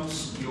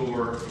becomes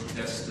your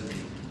destiny."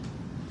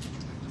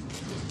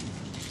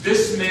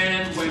 This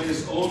man went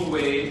his own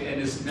way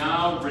and is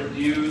now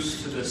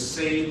reduced to the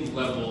same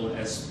level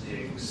as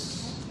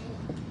pigs.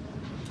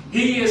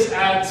 He is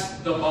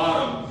at the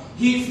bottom.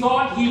 He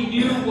thought he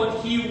knew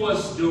what he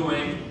was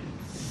doing.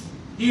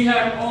 He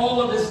had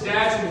all of his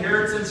dad's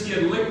inheritance. He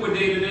had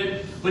liquidated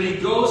it. But he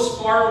goes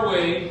far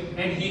away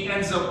and he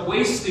ends up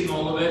wasting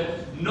all of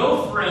it.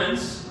 No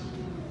friends.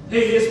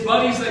 Hey, his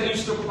buddies that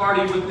used to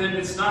party with him,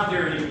 it's not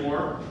there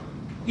anymore.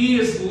 He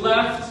is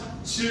left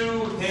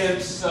to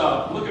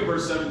himself. Look at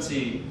verse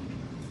 17.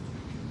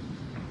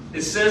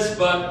 It says,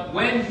 "But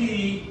when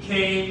he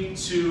came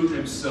to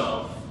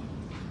himself,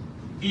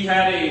 he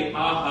had a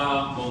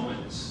aha moment."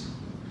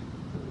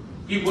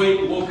 He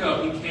woke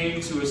up. He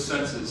came to his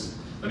senses.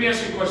 Let me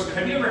ask you a question.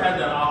 Have you ever had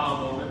that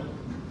aha moment?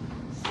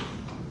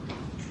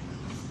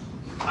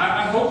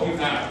 I hope you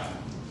have.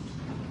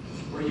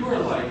 Where you are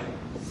like,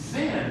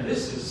 man,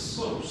 this is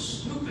so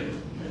stupid.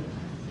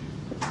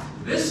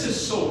 This is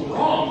so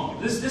wrong.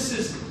 This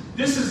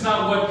is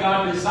not what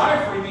God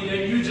desired for me.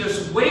 And you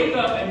just wake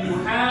up and you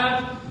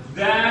have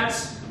that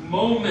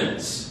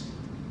moment.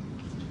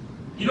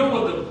 You know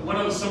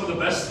what? Some of the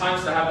best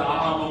times to have the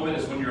aha moment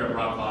is when you're at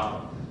rock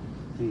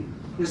bottom.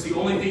 Because the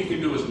only thing you can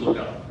do is look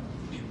up.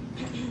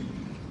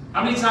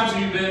 How many times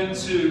have you been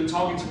to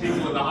talking to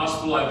people in the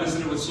hospital? I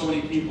visited with so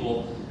many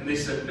people, and they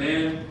said,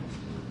 "Man,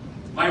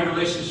 my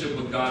relationship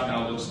with God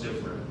now looks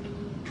different.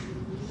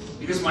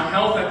 Because my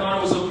health, I thought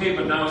it was okay,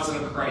 but now it's in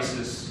a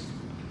crisis."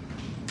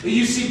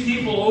 You see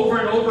people over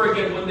and over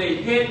again, when they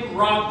hit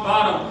rock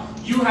bottom,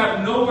 you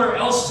have nowhere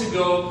else to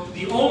go.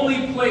 The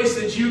only place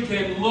that you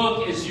can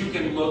look is you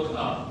can look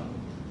up.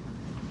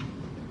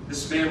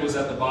 This man was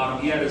at the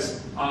bottom. He had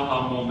his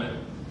aha moment.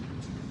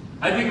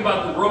 I think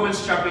about the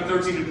Romans chapter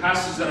 13, the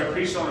passage that I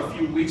preached on a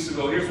few weeks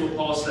ago. Here's what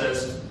Paul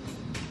says.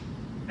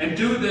 "And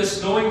do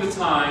this, knowing the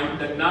time,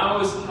 that now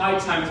is the high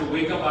time to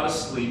wake up out of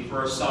sleep, for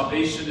our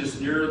salvation is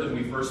nearer than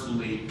we first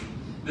believed.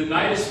 The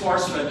night is far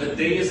spent, the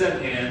day is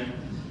at hand.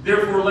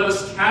 Therefore let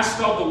us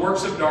cast off the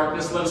works of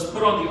darkness, let us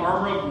put on the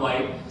armor of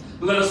light.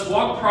 Let us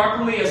walk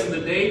properly as in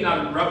the day,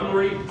 not in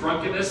revelry,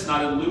 drunkenness,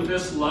 not in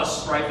lewdness,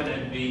 lust, strife, and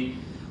envy,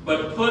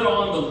 but put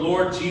on the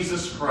Lord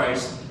Jesus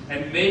Christ,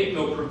 and make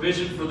no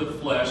provision for the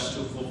flesh to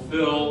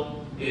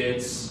fulfill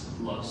its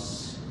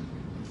lusts."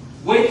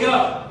 Wake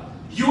up.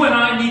 You and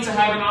I need to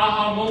have an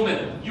aha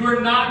moment. You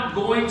are not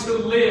going to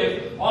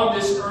live on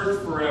this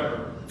earth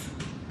forever.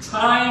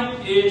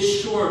 Time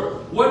is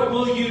short. What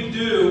will you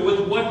do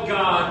with what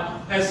God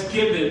has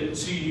given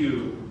to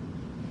you?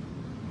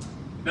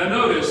 Now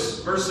notice,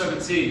 verse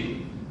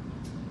 17.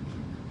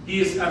 He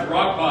is at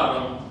rock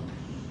bottom,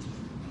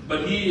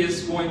 but he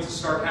is going to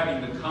start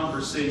having the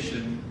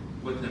conversation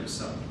with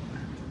himself.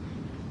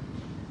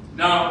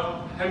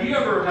 Now, have you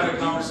ever had a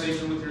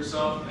conversation with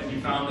yourself and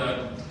you found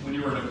that when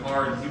you were in a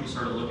car and people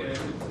started looking at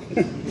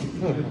you?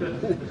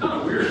 Kind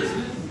of weird, isn't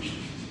it?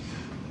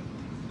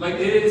 Like,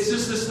 it's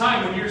just this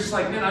time when you're just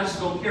like, man, I just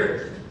don't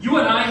care. You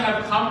and I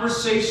have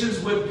conversations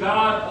with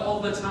God all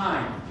the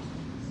time.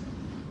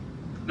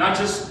 Not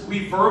just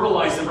we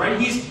verbalize them, right?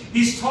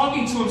 He's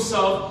talking to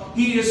himself.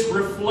 He is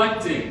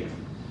reflecting.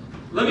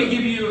 Let me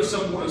give you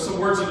some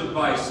words of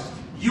advice.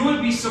 You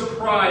would be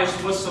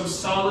surprised what some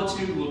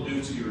solitude will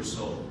do to your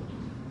soul.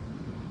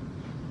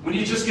 When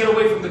you just get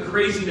away from the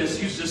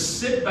craziness, you just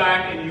sit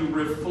back and you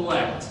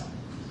reflect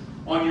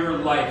on your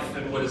life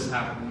and what is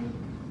happening.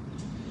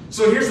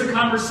 So here's the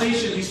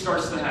conversation he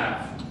starts to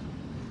have.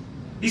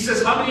 He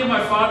says, "How many of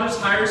my father's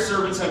hired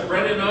servants have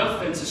bread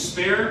enough and to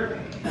spare?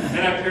 And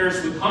I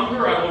perish with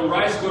hunger. I will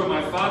rise, go to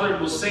my father,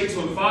 and will say to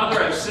him,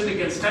 Father, I have sinned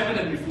against heaven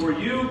and before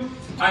you.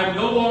 I am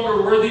no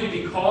longer worthy to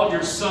be called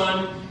your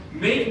son.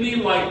 Make me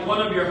like one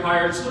of your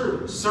hired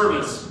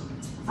servants."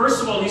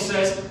 First of all, he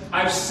says,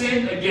 "I've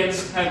sinned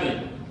against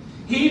heaven."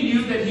 He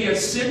knew that he had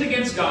sinned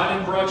against God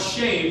and brought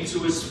shame to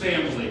his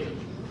family.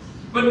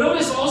 But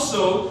notice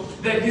also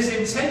that his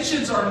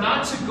intentions are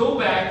not to go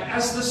back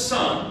as the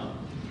son,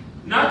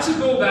 not to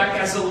go back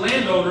as a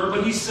landowner,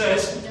 but he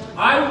says,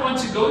 I want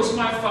to go to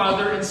my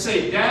father and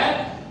say,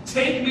 Dad,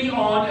 take me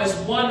on as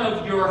one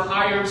of your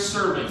hired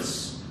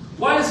servants.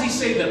 Why does he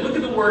say that? Look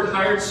at the word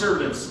hired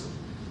servants.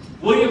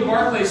 William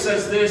Barclay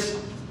says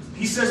this.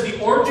 He says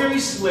the ordinary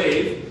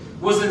slave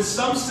was in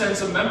some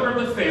sense a member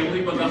of the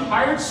family, but the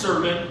hired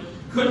servant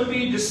could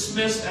be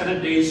dismissed at a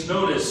day's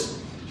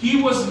notice.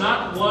 He was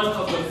not one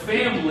of the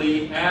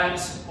family at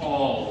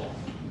all.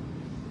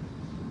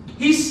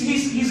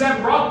 He's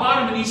at rock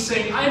bottom and he's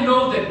saying, I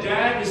know that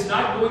Dad is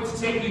not going to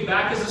take me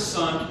back as a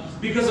son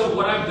because of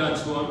what I've done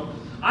to him.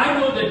 I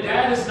know that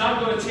Dad is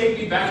not going to take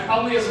me back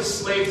probably as a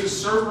slave to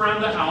serve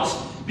around the house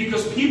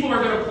because people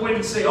are going to point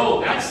and say,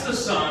 oh, that's the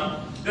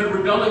son that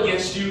rebelled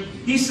against you.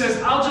 He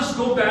says, I'll just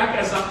go back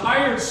as a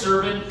hired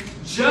servant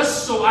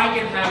just so I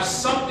can have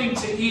something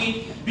to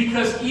eat,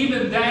 because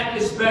even that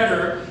is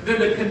better than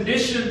the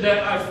condition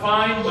that I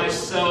find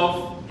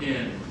myself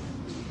in.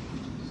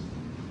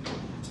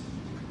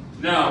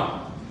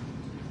 Now,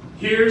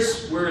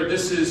 here's where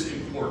this is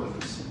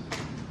important.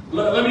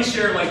 Let me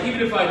share,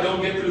 even if I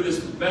don't get through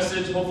this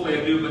message,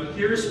 hopefully I do, but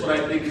here's what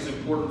I think is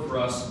important for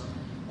us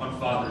on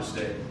Father's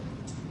Day.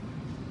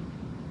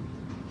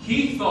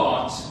 He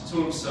thought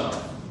to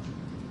himself,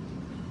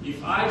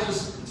 if I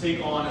just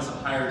take on as a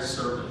hired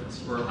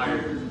servant or a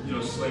hired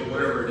slave,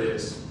 whatever it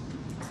is,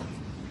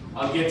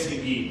 I'll get to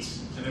eat,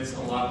 and it's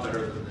a lot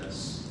better than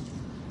this.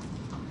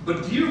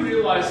 But do you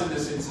realize in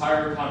this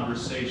entire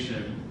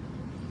conversation,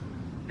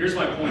 here's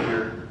my point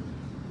here,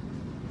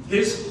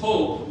 his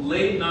hope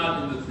lay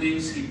not in the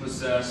things he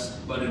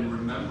possessed, but in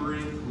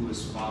remembering who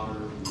his father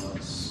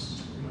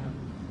was.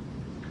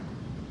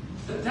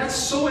 That's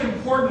so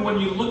important when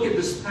you look at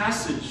this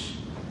passage.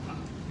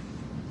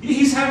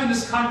 He's having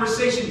this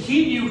conversation.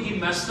 He knew he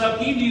messed up.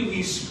 He knew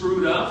he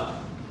screwed up.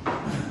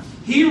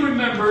 He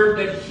remembered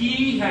that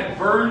he had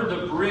burned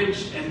the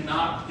bridge and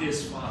not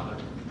his father.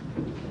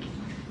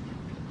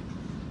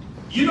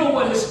 You know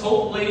what his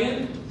hope lay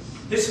in?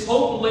 His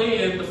hope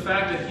lay in the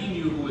fact that he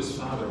knew who his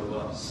father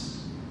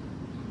was.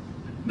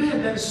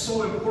 Man, that is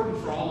so important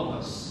for all of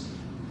us.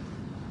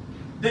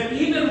 That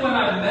even when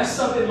I mess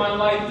up in my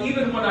life,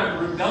 even when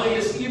I'm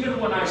rebellious, even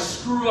when I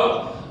screw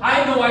up,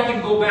 I know I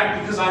can go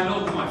back because I know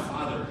who my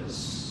Father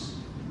is.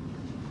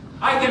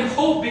 I can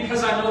hope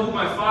because I know who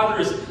my Father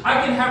is.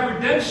 I can have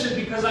redemption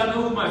because I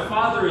know who my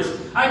Father is.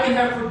 I can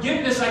have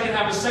forgiveness. I can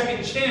have a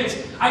second chance.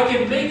 I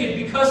can make it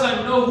because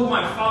I know who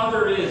my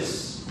Father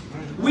is.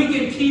 We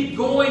can keep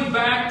going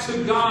back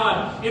to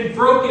God in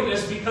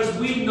brokenness because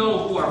we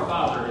know who our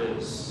Father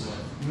is.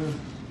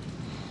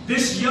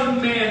 This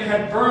young man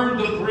had burned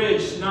the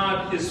bridge,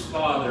 not his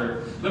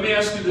father. Let me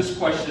ask you this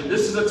question.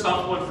 This is a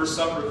tough one for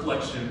some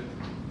reflection.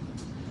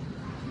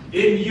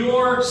 In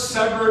your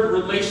severed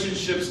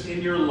relationships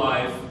in your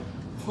life,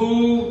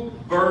 who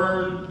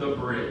burned the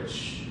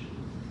bridge?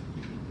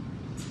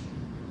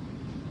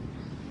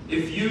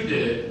 If you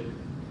did,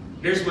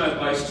 here's my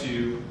advice to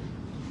you.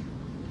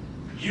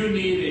 You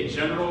need a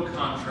general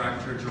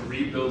contractor to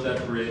rebuild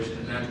that bridge,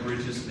 and that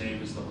bridge's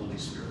name is the Holy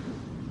Spirit.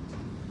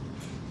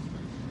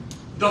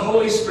 The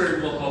Holy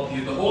Spirit will help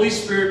you. The Holy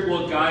Spirit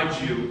will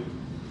guide you.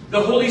 The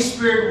Holy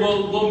Spirit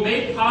will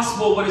make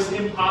possible what is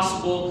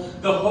impossible.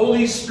 The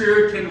Holy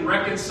Spirit can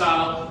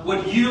reconcile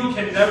what you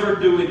can never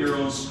do in your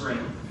own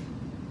strength.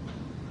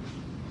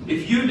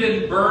 If you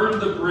didn't burn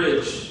the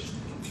bridge,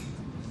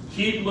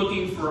 keep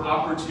looking for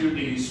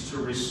opportunities to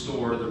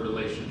restore the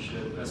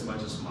relationship as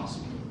much as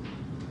possible.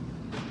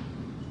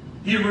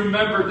 He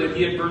remembered that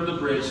he had burned the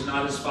bridge,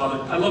 not his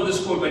father. I love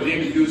this quote by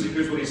David Guzik.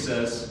 Here's what he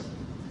says.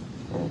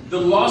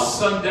 The lost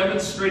son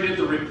demonstrated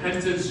the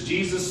repentance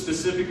Jesus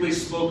specifically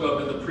spoke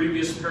of in the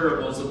previous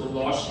parables of the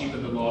lost sheep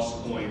and the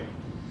lost coin.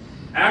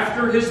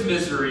 After his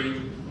misery,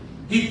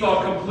 he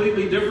thought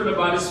completely different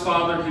about his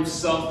father,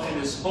 himself, and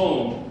his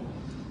home.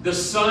 The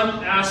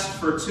son asked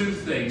for two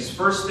things.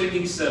 First thing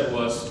he said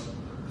was,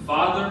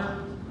 Father,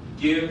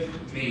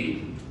 give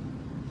me.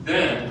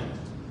 Then,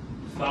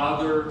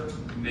 Father,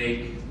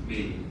 make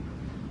me.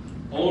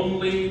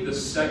 Only the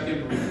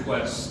second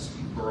request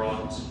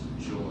brought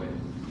joy.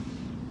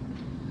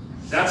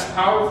 That's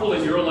powerful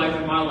in your life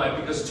and my life,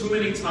 because too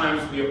many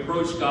times we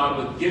approach God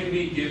with give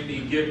me, give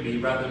me, give me,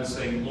 rather than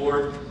saying,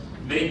 Lord,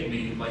 make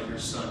me like your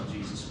son,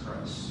 Jesus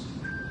Christ.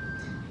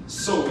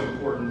 So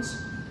important.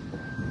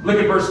 Look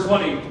at verse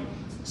 20. It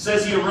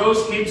says he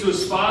arose, came to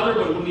his father,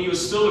 but when he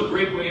was still a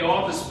great way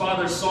off, his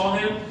father saw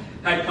him,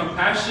 had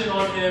compassion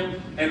on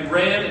him, and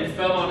ran and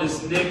fell on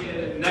his neck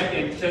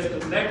and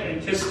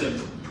kissed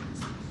him.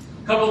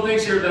 A couple of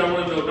things here that I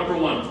want to note. Number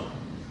one,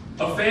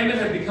 a famine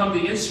had become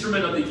the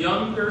instrument of the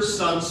younger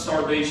son's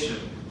starvation.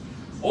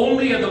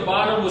 Only at the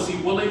bottom was he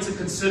willing to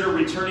consider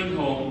returning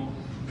home.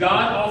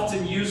 God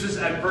often uses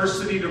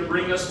adversity to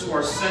bring us to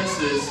our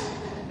senses.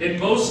 In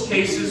most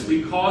cases,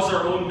 we cause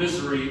our own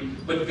misery,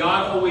 but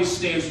God always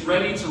stands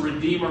ready to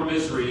redeem our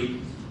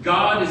misery.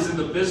 God is in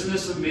the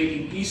business of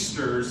making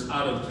Easters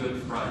out of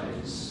Good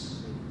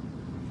Fridays.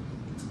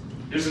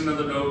 Here's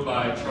another note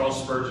by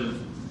Charles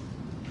Spurgeon.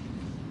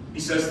 He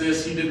says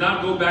this: he did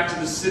not go back to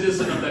the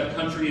citizen of that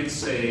country and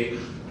say,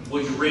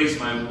 "Will you raise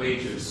my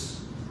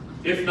wages?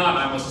 If not,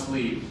 I must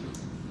leave."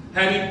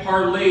 Had he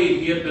parlayed,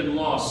 he had been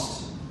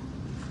lost.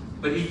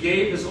 But he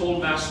gave his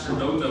old master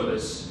no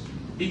notice.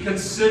 He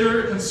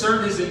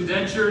concerned his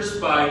indentures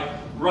by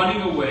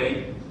running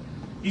away.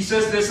 He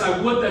says this: I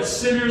would that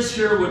sinners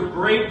here would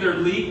break their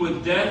league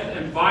with death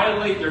and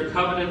violate their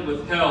covenant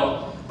with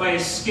hell by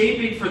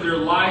escaping for their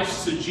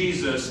lives to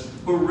Jesus,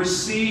 who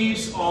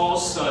receives all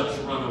such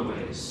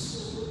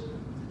runaways.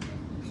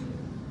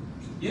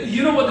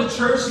 You know what the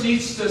church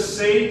needs to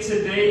say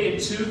today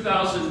in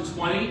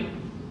 2020?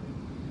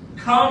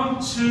 Come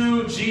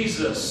to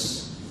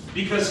Jesus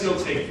because he'll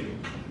take you.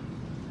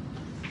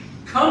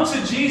 Come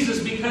to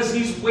Jesus because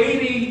he's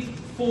waiting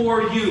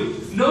for you.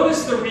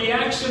 Notice the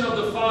reaction of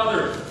the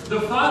Father.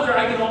 The Father,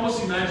 I can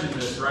almost imagine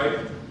this, right?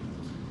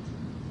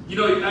 You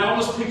know, I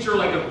almost picture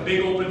like a big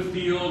open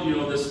field, you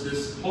know,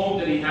 this home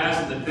that he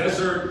has in the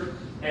desert.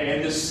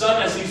 And the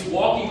sun, as he's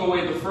walking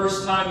away the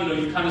first time, you know,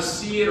 you kind of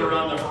see it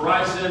around the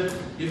horizon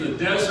in the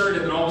desert,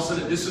 and then all of a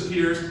sudden it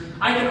disappears.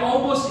 I can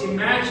almost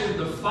imagine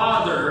the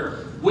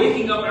Father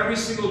waking up every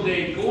single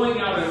day, going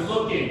out and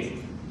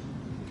looking.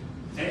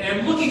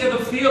 And looking at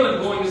the field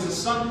and going, is the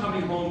sun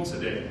coming home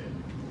today?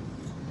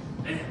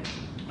 Man,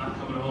 not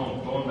coming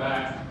home, going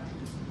back.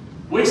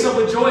 Wakes up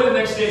with joy the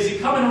next day. Is he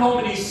coming home?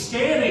 And he's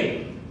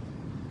scanning.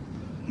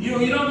 You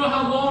don't know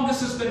how long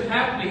this has been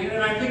happening.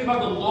 And I think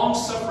about the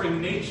long-suffering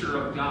nature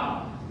of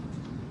God.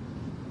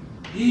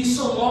 He's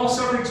so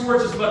long-suffering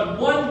towards us. But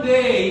one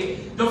day,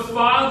 the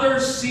Father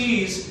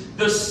sees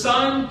the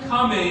Son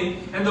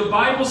coming. And the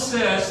Bible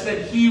says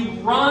that he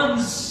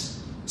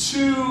runs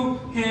to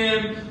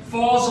him,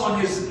 falls on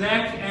his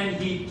neck, and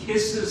he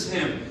kisses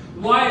him.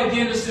 Why,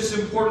 again, is this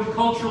important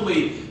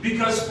culturally?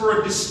 Because for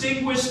a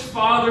distinguished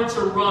father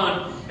to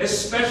run,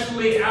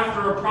 especially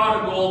after a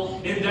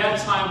prodigal, in that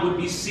time would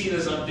be seen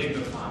as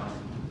undignified.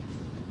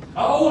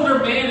 An older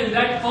man in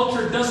that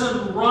culture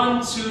doesn't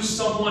run to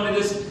someone. It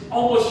is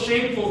almost a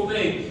shameful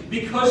thing.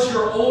 Because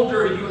you're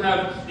older, you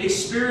have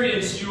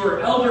experience, you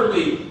are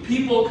elderly,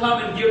 people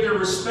come and give their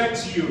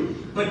respect to you.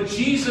 But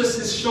Jesus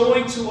is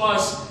showing to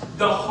us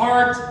the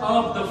heart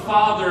of the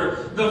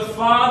Father. The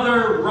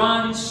Father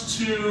runs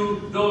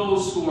to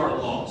those who are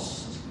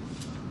lost.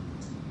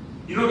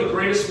 You know the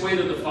greatest way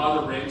that the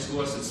Father ran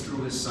to us is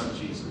through his Son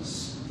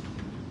Jesus.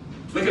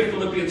 Look at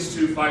Philippians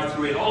 2, 5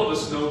 through 8. All of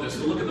us know this,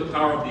 but look at the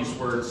power of these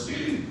words.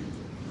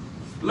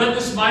 Let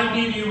this mind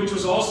be in you, which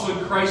was also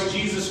in Christ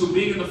Jesus, who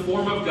being in the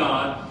form of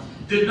God,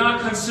 did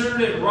not consider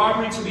it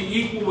robbery to be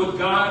equal with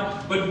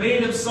God, but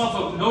made himself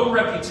of no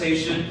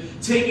reputation,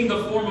 taking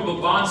the form of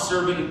a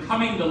bondservant and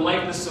coming in the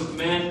likeness of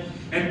men,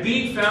 and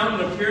being found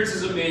in appearance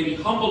as a man, he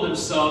humbled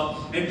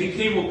himself and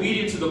became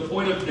obedient to the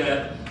point of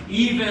death,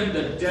 even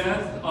the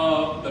death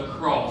of the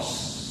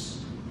cross.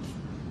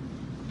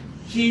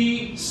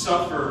 He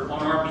suffered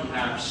on our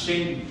behalf,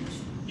 shamed.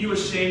 He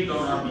was shamed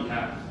on our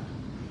behalf.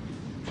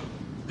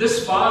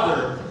 This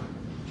Father,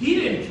 he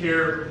didn't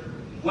care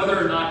whether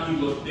or not he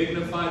looked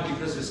dignified,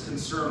 because his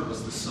concern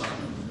was the Son.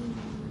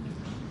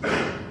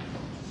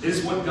 It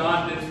is what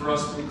God did for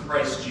us through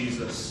Christ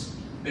Jesus,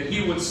 that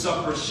he would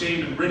suffer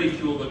shame and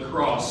ridicule the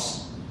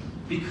cross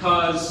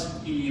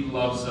because he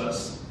loves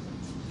us.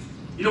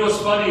 You know what's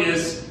funny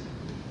is,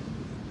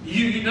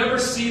 you never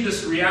see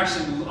this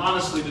reaction,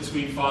 honestly,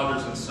 between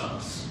fathers and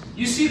sons.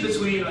 You see it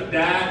between a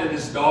dad and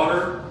his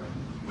daughter,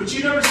 but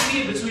you never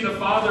see it between a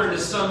father and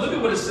his son. Look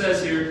at what it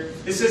says here.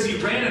 It says he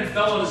ran and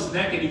fell on his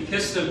neck and he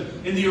kissed him.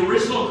 In the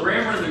original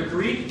grammar of the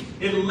Greek,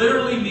 it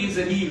literally means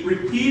that he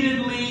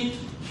repeatedly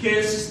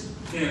kissed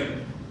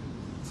him.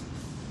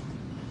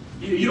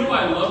 You know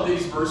why I love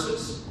these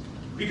verses?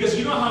 Because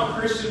you know how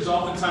Christians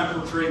oftentimes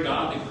portray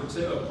God?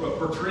 They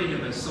portray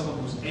him as someone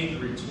who's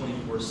angry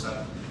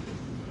 24/7.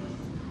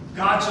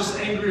 God's just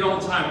angry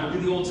all the time. Look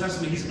at the Old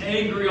Testament. He's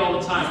angry all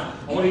the time.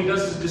 All he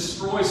does is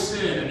destroy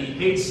sin, and he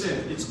hates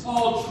sin. It's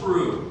all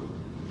true.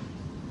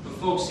 But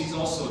folks, he's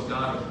also a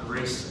God of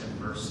grace and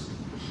mercy.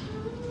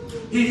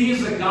 He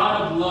is a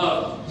God of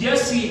love.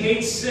 Yes, he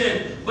hates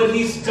sin, but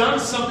he's done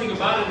something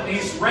about it, and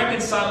he's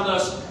reconciled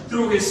us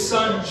through his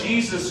Son,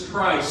 Jesus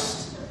Christ.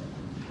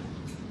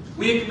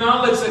 We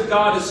acknowledge that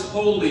God is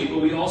holy,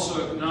 but we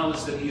also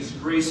acknowledge that he is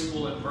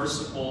graceful and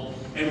merciful,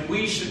 and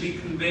we should be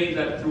conveying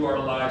that through our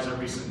lives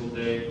every single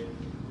day.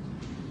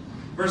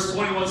 Verse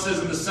 21 says,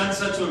 "And the Son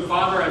said to him,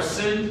 Father, I have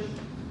sinned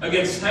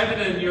against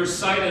heaven and in your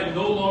sight. I am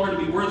no longer to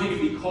be worthy to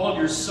be called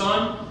your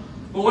son."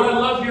 But what I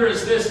love here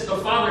is this: the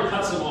Father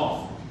cuts him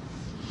off.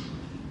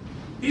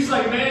 He's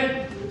like,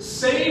 man,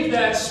 save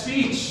that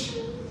speech.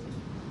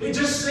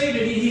 Just say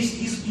that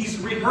he's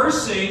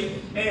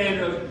rehearsing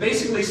and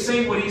basically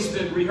saying what he's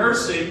been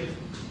rehearsing.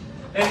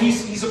 And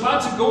he's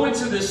about to go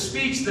into this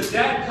speech. The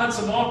dad cuts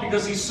him off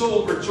because he's so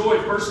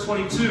overjoyed. Verse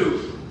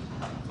 22.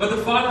 But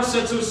the father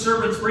said to his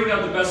servants, "Bring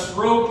out the best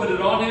robe, put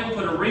it on him,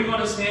 put a ring on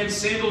his hand,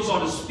 sandals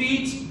on his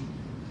feet.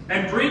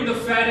 And bring the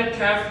fatted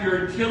calf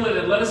here and kill it,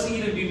 and let us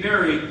eat and be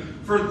merry.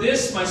 For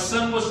this my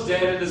son was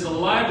dead and is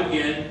alive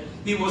again.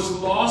 He was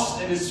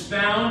lost and is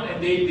found,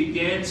 and they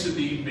began to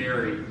be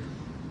merry.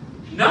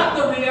 Not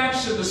the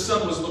reaction the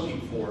son was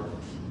looking for.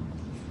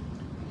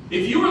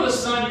 If you were the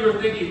son, you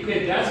were thinking,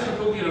 okay, Dad's going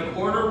to put me in a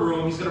corner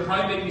room. He's going to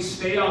probably make me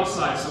stay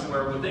outside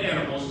somewhere with the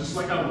animals, just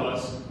like I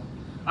was.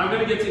 I'm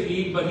going to get to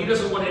eat, but he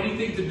doesn't want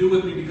anything to do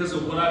with me because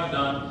of what I've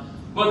done.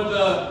 But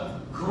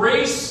the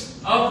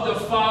grace of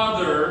the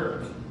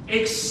Father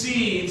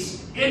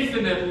exceeds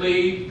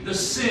infinitely the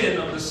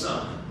sin of the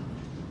Son.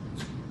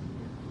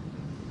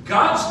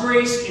 God's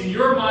grace in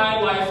my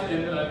life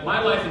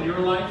and your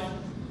life,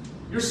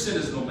 your sin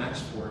is no match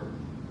for it.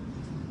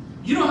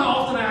 You know how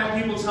often I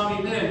have people tell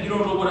me, man, you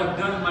don't know what I've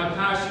done in my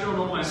past, you don't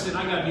know my sin.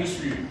 I got news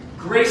for you.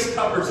 Grace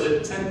covers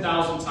it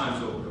 10,000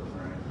 times over.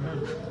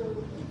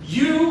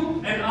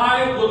 You and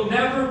I will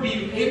never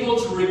be able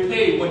to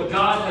repay what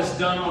God has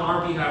done on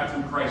our behalf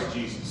through Christ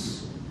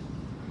Jesus.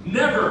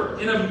 Never,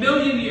 in a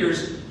million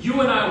years,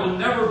 you and I will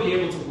never be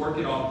able to work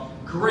it off.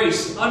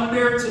 Grace,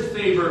 unmerited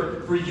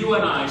favor for you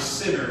and I,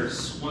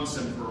 sinners, once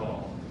and for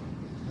all.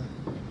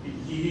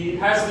 He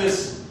has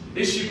this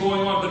issue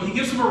going on, but he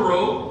gives him a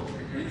robe.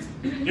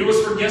 It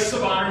was for guests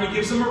of honor. He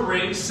gives him a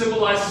ring,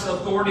 symbolizes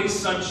authority,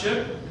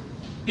 sonship.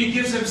 He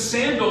gives him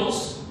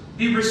sandals.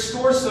 He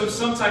restores him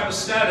some type of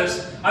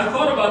status. I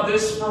thought about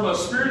this from a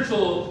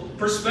spiritual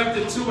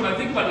perspective too, when I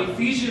think about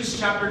Ephesians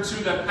chapter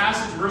 2, that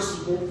passage,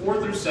 verses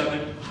 4 through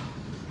 7.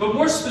 But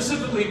more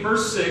specifically,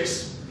 verse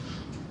 6,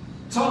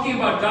 talking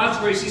about God's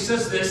grace, he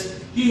says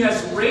this: He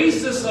has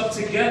raised us up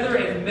together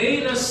and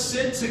made us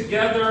sit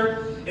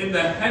together in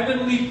the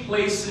heavenly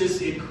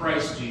places in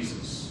Christ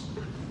Jesus.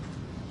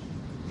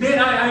 Man,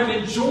 I'm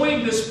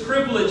enjoying this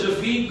privilege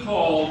of being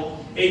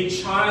called a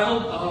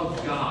child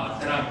of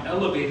God, and I'm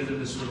elevated in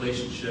this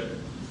relationship.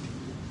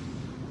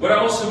 What I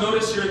also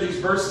notice here in these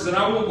verses, and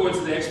I won't go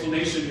into the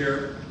explanation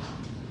here,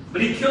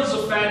 but he kills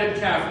a fatted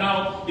calf.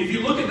 Now, if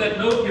you look at that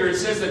note here, it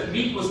says that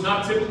meat was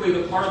not typically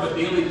the part of a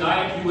daily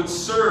diet. He would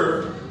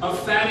serve a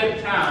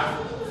fatted calf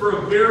for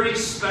a very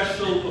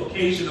special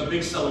occasion, a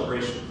big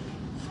celebration,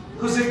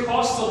 because it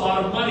costs a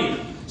lot of money.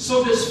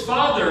 So this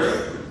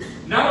father,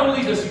 not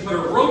only does he put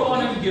a robe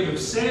on him, give him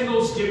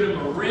sandals, give him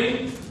a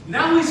ring,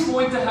 now he's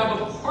going to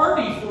have a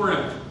party for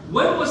him.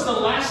 When was the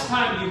last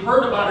time you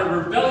heard about a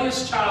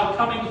rebellious child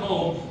coming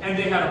home and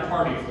they had a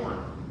party for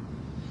him?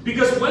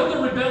 Because when the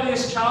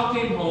rebellious child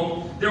came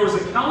home, there was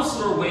a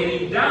counselor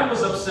waiting, dad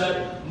was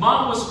upset,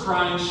 mom was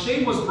crying,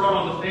 shame was brought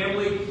on the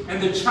family,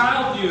 and the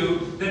child knew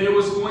that it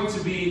was going to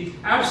be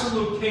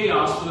absolute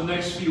chaos for the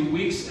next few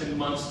weeks and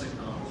months to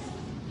come.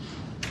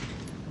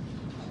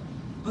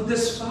 But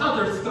this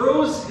father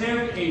throws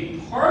him a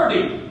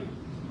party.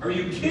 Are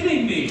you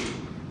kidding me?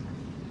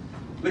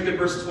 Look at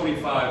verse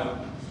 25.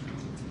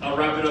 I'll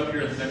wrap it up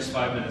here in the next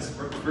 5 minutes.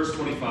 Verse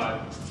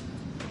 25.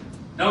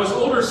 Now his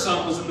older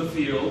son was in the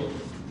field,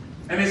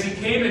 and as he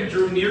came and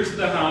drew near to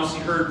the house,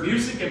 he heard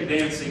music and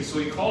dancing. So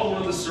he called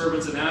one of the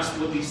servants and asked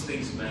what these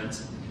things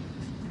meant.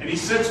 And he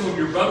said to him,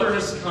 your brother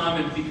has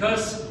come, and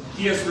because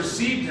he has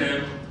received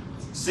him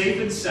safe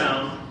and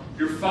sound,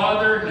 your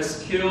father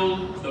has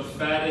killed the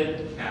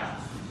fatted calf.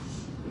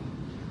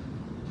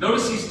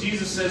 Notice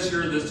Jesus says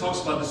here, this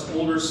talks about this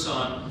older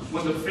son.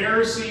 When the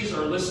Pharisees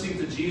are listening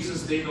to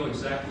Jesus, they know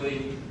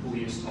exactly who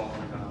he is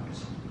talking about.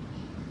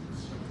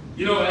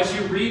 You know, as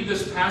you read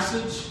this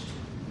passage,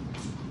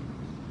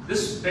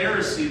 this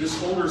Pharisee,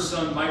 this older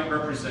son, might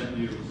represent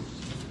you.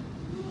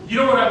 You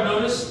know what I've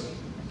noticed?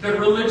 That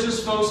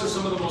religious folks are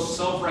some of the most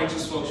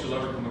self-righteous folks you'll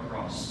ever come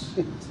across.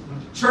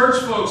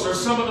 Church folks are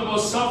some of the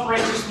most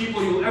self-righteous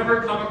people you'll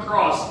ever come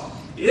across.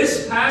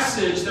 This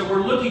passage that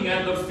we're looking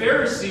at, the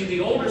Pharisee, the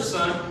older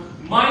son,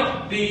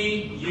 might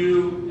be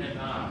you and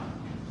I.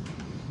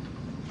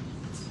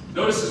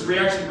 Notice his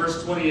reaction,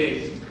 verse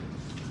 28.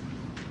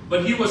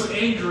 But he was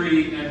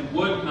angry and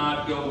would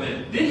not go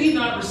in. Did he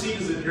not receive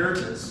his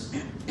inheritance?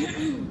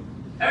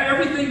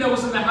 Everything that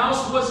was in the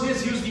house was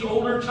his. He was the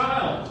older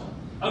child.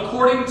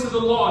 According to the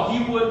law,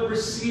 he would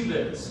receive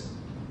it.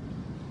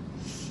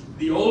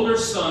 The older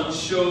son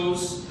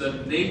shows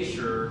the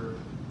nature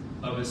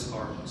of his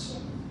heart.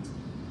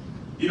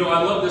 You know,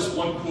 I love this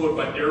one quote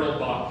by Darrell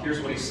Bach.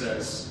 Here's what he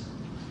says.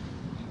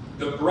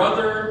 The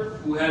brother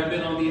who had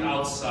been on the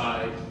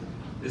outside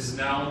is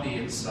now on the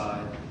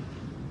inside,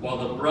 while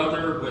the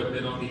brother who had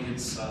been on the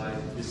inside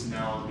is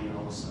now on the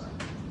outside.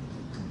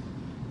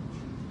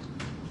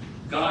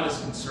 God is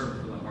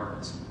concerned for the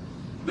heart.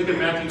 Look at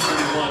Matthew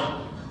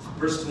 21,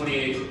 verse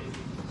 28.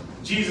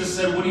 Jesus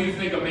said, what do you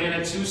think? A man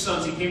had 2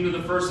 sons. He came to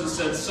the first and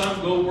said,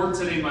 son, go work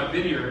today in my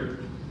vineyard.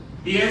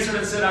 He answered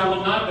and said, I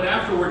will not, but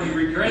afterward he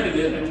regretted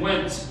it and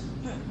went.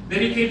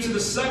 Then he came to the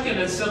second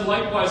and said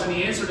likewise, and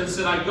he answered and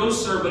said, I go,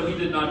 sir, but he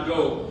did not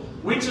go.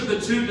 Which of the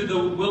 2 did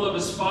the will of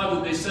his father?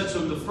 They said to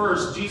him, the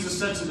first. Jesus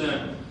said to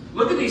them,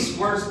 look at these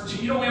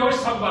words. You know, we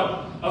always talk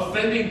about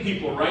offending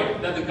people,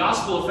 right? That the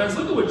gospel offends.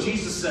 Look at what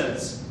Jesus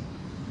says.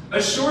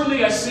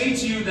 Assuredly, I say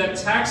to you that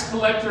tax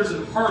collectors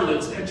and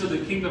harlots enter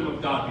the kingdom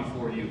of God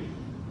before you.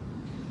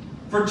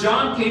 For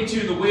John came to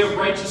you in the way of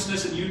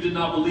righteousness, and you did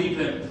not believe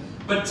him.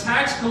 But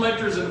tax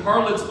collectors and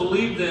harlots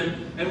believed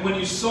him, and when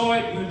you saw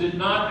it, you did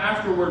not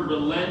afterward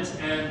relent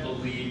and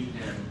believe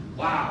him.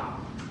 Wow.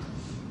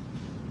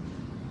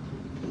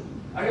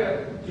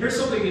 Here's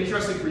something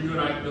interesting for you and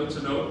I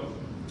to note.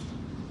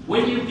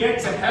 When you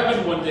get to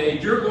heaven one day,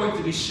 you're going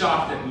to be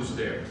shocked at who's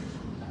there.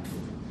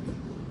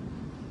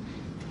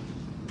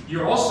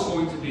 You're also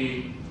going to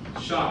be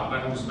shocked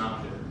by who's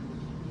not there.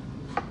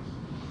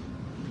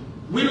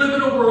 We live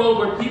in a world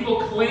where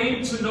people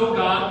claim to know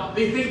God.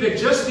 They think that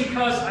just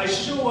because I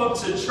show up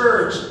to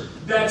church,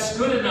 that's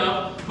good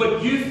enough.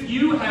 But if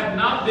you have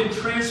not been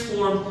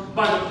transformed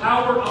by the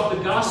power of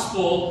the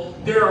gospel,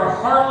 there are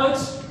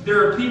harlots,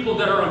 there are people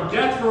that are on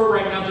death row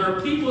right now, there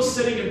are people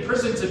sitting in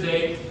prison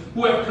today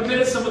who have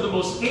committed some of the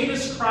most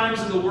heinous crimes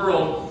in the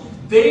world.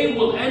 They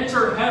will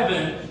enter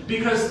heaven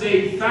because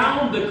they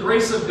found the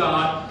grace of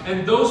God,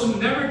 and those who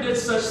never did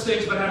such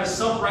things but had a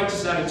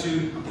self-righteous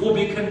attitude will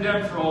be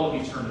condemned for all of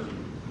eternity.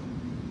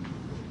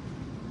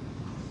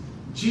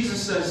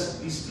 Jesus says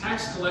these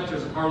tax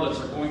collectors and harlots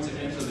are going to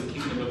enter the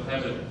kingdom of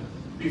heaven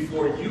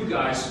before you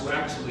guys who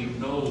actually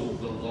know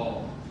the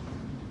law.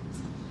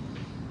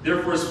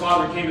 Therefore his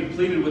father came and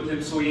pleaded with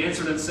him, so he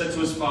answered and said to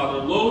his father,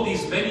 Lo,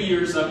 these many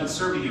years I've been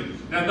serving you.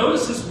 Now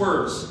notice his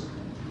words.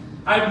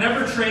 I've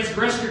never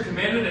transgressed your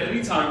commandment at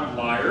any time,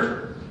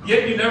 liar.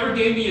 Yet you never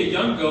gave me a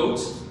young goat,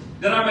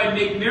 that I might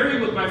make merry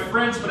with my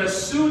friends. But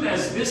as soon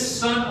as this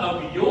son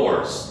of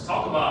yours,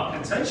 talk about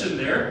contention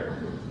there,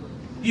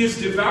 he has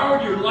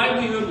devoured your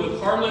livelihood with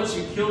harlots,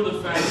 you killed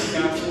the fatted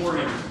calf for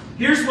him.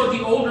 Here's what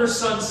the older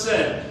son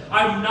said.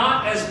 I'm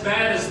not as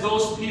bad as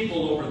those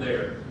people over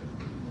there.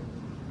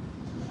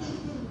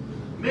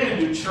 Man,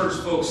 do church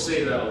folks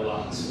say that a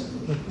lot.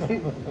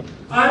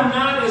 I'm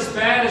not as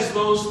bad as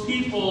those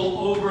people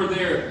over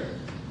there.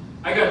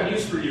 I got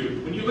news for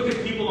you. When you look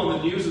at people on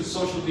the news and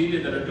social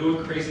media that are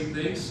doing crazy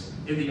things,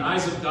 in the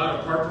eyes of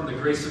God, apart from the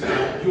grace of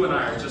God, you and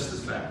I are just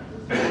as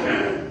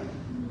bad.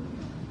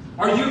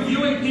 Are you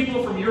viewing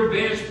people from your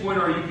vantage point,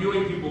 or are you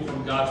viewing people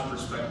from God's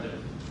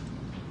perspective?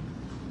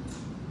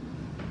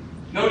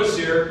 Notice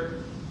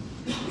here,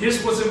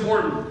 here's what's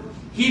important.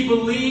 He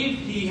believed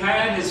he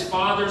had his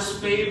father's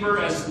favor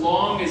as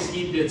long as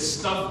he did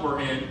stuff for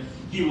him.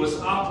 He was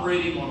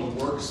operating on a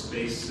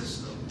works-based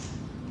system.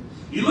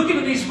 You look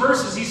into these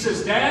verses, he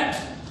says,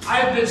 Dad,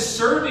 I've been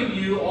serving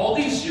you all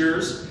these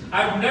years.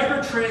 I've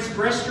never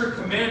transgressed your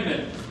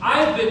commandment.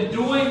 I've been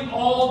doing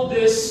all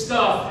this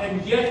stuff,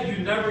 and yet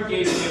you never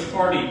gave me a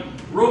party.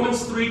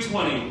 Romans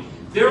 3:20.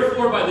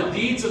 Therefore, by the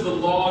deeds of the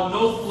law,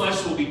 no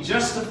flesh will be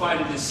justified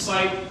in his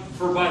sight,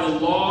 for by the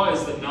law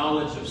is the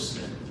knowledge of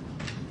sin.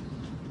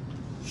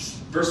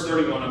 Verse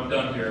 31, I'm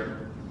done here.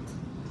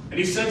 And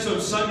he said to him,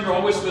 Son, you're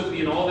always with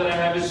me, and all that I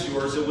have is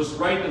yours. It was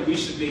right that we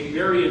should make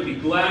merry and be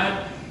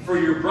glad, for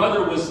your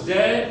brother was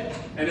dead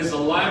and is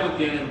alive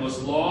again, and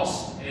was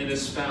lost and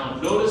is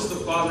found. Notice the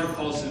father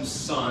calls him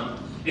son.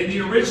 In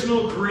the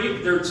original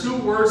Greek, there are two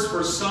words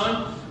for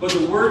son, but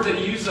the word that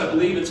he uses, I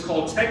believe it's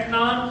called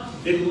teknon.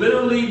 It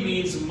literally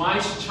means my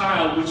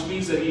child, which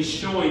means that he's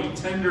showing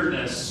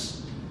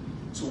tenderness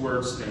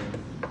towards him.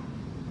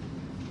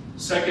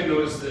 Second,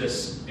 notice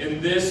this.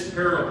 In this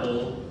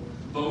parable,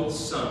 both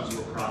sons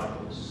were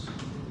prodigals.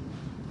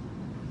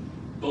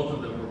 Both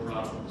of them were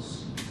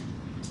prodigals.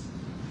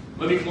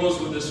 Let me close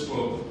with this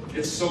quote.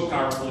 It's so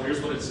powerful.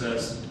 Here's what it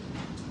says.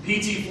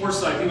 P.T.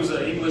 Forsyth, he was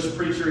an English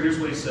preacher. Here's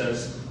what he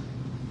says.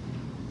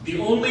 The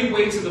only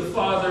way to the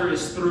Father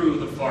is through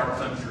the far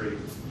country.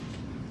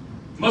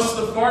 Must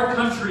the far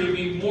country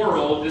be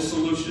moral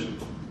dissolution?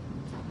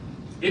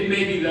 It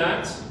may be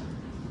that,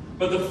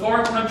 but the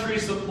far country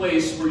is the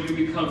place where you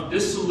become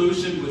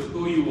disillusioned with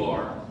who you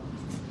are.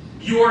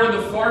 You are in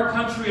the far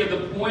country at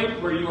the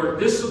point where you are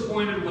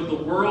disappointed with the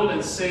world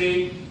and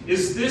say,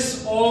 is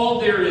this all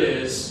there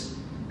is?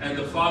 And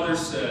the Father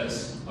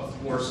says, of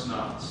course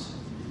not.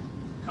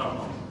 Come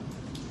home.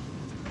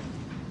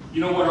 You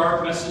know what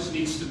our message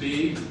needs to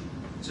be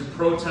to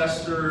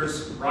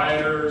protesters,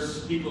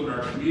 rioters, people in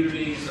our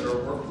communities, at our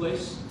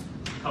workplace?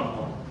 Come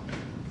home.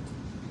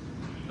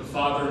 The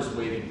Father is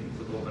waiting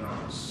with open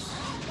arms.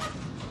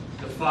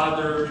 The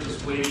Father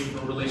is waiting for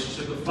a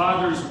relationship. The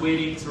Father is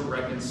waiting to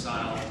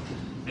reconcile.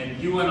 And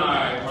you and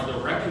I are the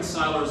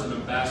reconcilers and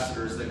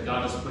ambassadors that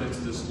God has put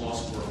into this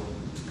lost world.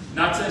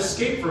 Not to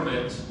escape from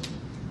it,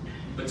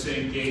 but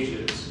to engage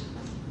it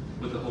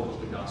with the hope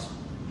of the gospel.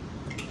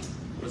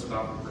 Let's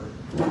bow for prayer.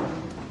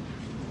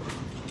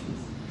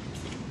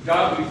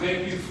 God, we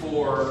thank you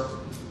for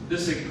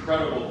this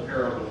incredible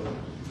parable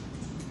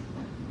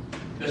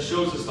that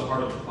shows us the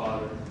heart of the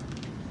Father.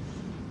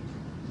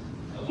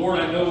 Lord,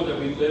 I know that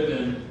we live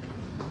in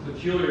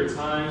peculiar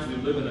times. We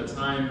live in a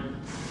time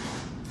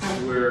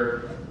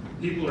where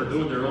people are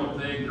doing their own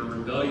thing. They're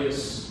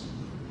rebellious.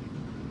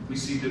 We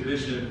see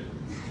division.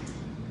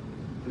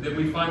 And then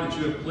we find that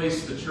you have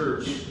placed the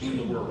church in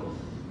the world.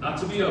 Not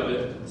to be of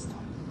it,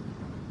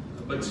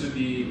 but to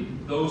be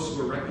those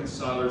who are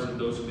reconcilers and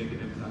those who make an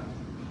impact.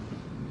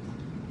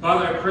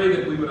 Father, I pray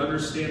that we would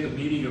understand the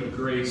meaning of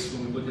grace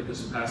when we look at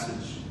this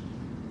passage.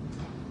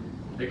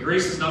 That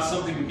grace is not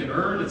something we can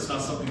earn, it's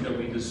not something that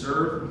we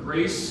deserve.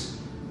 Grace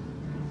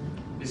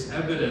is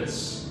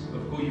evidence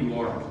of who you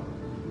are.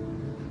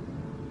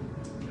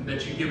 And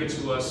that you give it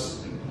to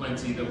us in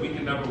plenty, that we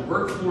can never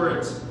work for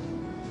it.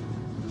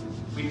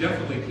 We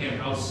definitely can't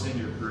out-sin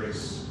your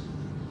grace.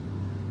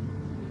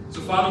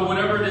 So Father,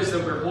 whatever it is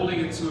that we're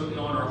holding it to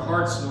on our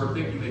hearts, Lord,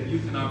 thinking that you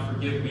cannot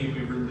forgive me,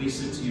 we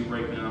release it to you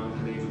right now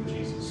in the name of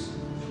Jesus.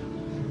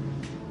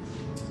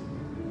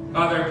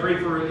 Father, I pray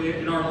for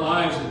in our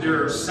lives that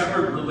there are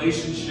severed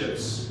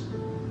relationships,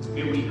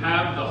 and we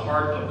have the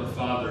heart of the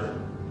Father,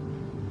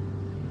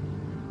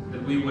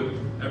 that we would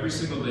every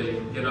single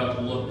day get up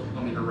and look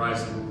on the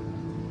horizon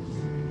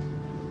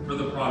for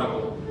the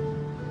prodigal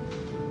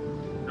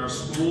in our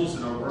schools,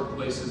 in our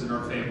workplaces, in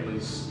our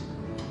families,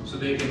 so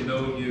they can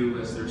know you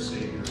as their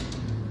Savior.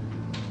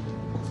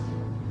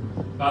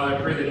 Father,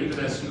 I pray that even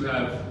as you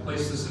have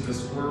placed us in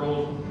this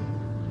world,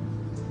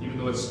 even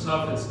though it's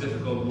tough, it's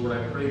difficult, Lord,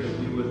 I pray that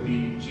we would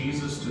be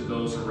Jesus to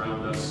those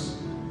around us.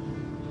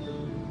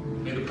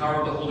 May the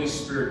power of the Holy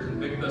Spirit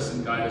convict us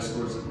and guide us,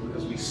 Lord,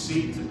 as we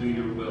seek to do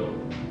your will.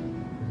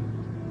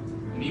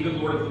 And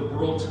even, Lord, if the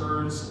world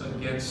turns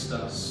against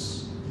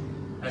us,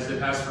 as it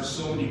has for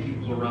so many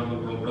people around the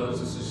world, brothers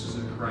and sisters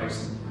in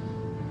Christ,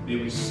 may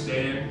we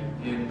stand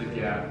in the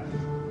gap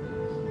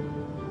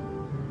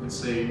and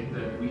say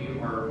that we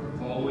are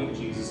following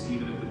Jesus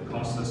even if it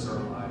costs us our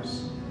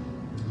lives.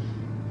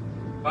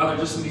 Father,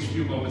 just in these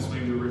few moments, may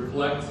we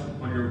reflect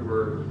on your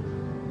word.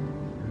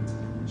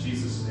 In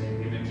Jesus'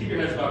 name, amen. Keep your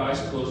heads bowed,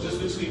 eyes closed.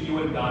 Just between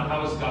you and God,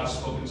 how has God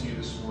spoken to you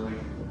this morning?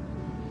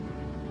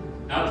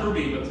 Not through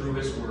me, but through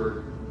his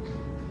word.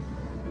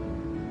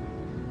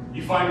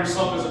 You find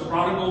yourself as a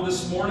prodigal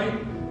this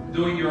morning,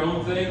 doing your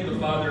own thing. The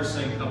Father is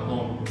saying, come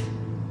home.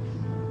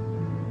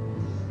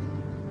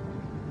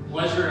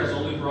 Pleasure has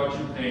only brought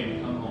you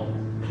pain. Come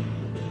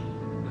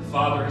home. The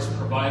Father has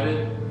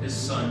provided his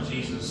Son,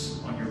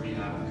 Jesus, on your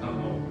behalf.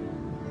 Come home.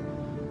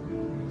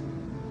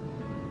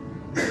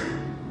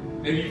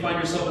 Maybe you find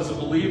yourself as a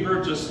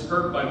believer just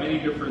hurt by many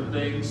different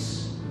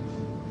things.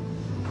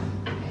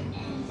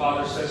 The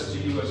Father says to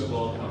you as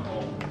well, come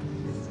home.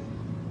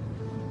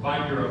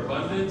 Find your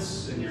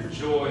abundance and your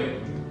joy,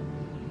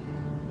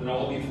 that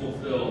all be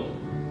fulfilled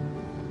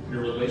in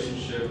your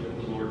relationship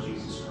with the Lord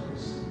Jesus Christ.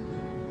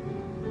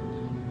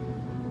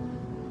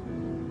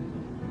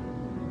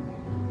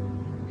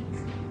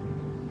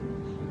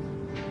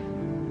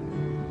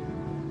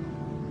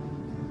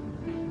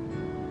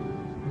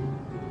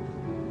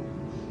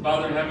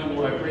 Father in heaven,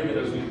 Lord, I pray that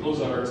as we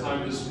close out our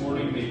time this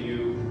morning, may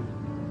you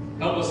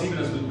help us even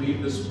as we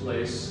leave this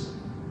place.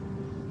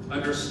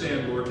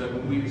 Understand, Lord, that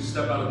when we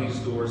step out of these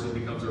doors, it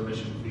becomes our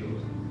mission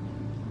field.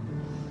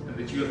 And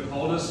that you have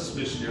called us as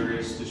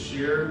missionaries to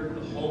share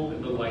the hope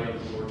and the light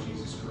of the Lord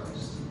Jesus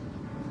Christ.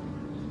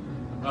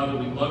 Father,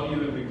 we love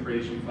you and we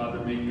praise you. Father,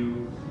 may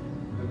you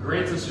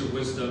grant us your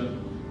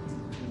wisdom.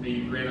 And may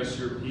you grant us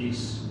your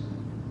peace.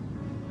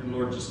 And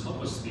Lord, just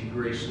help us to be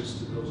gracious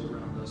to those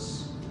around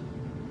us.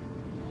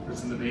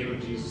 It's in the name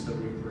of Jesus that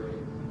we pray.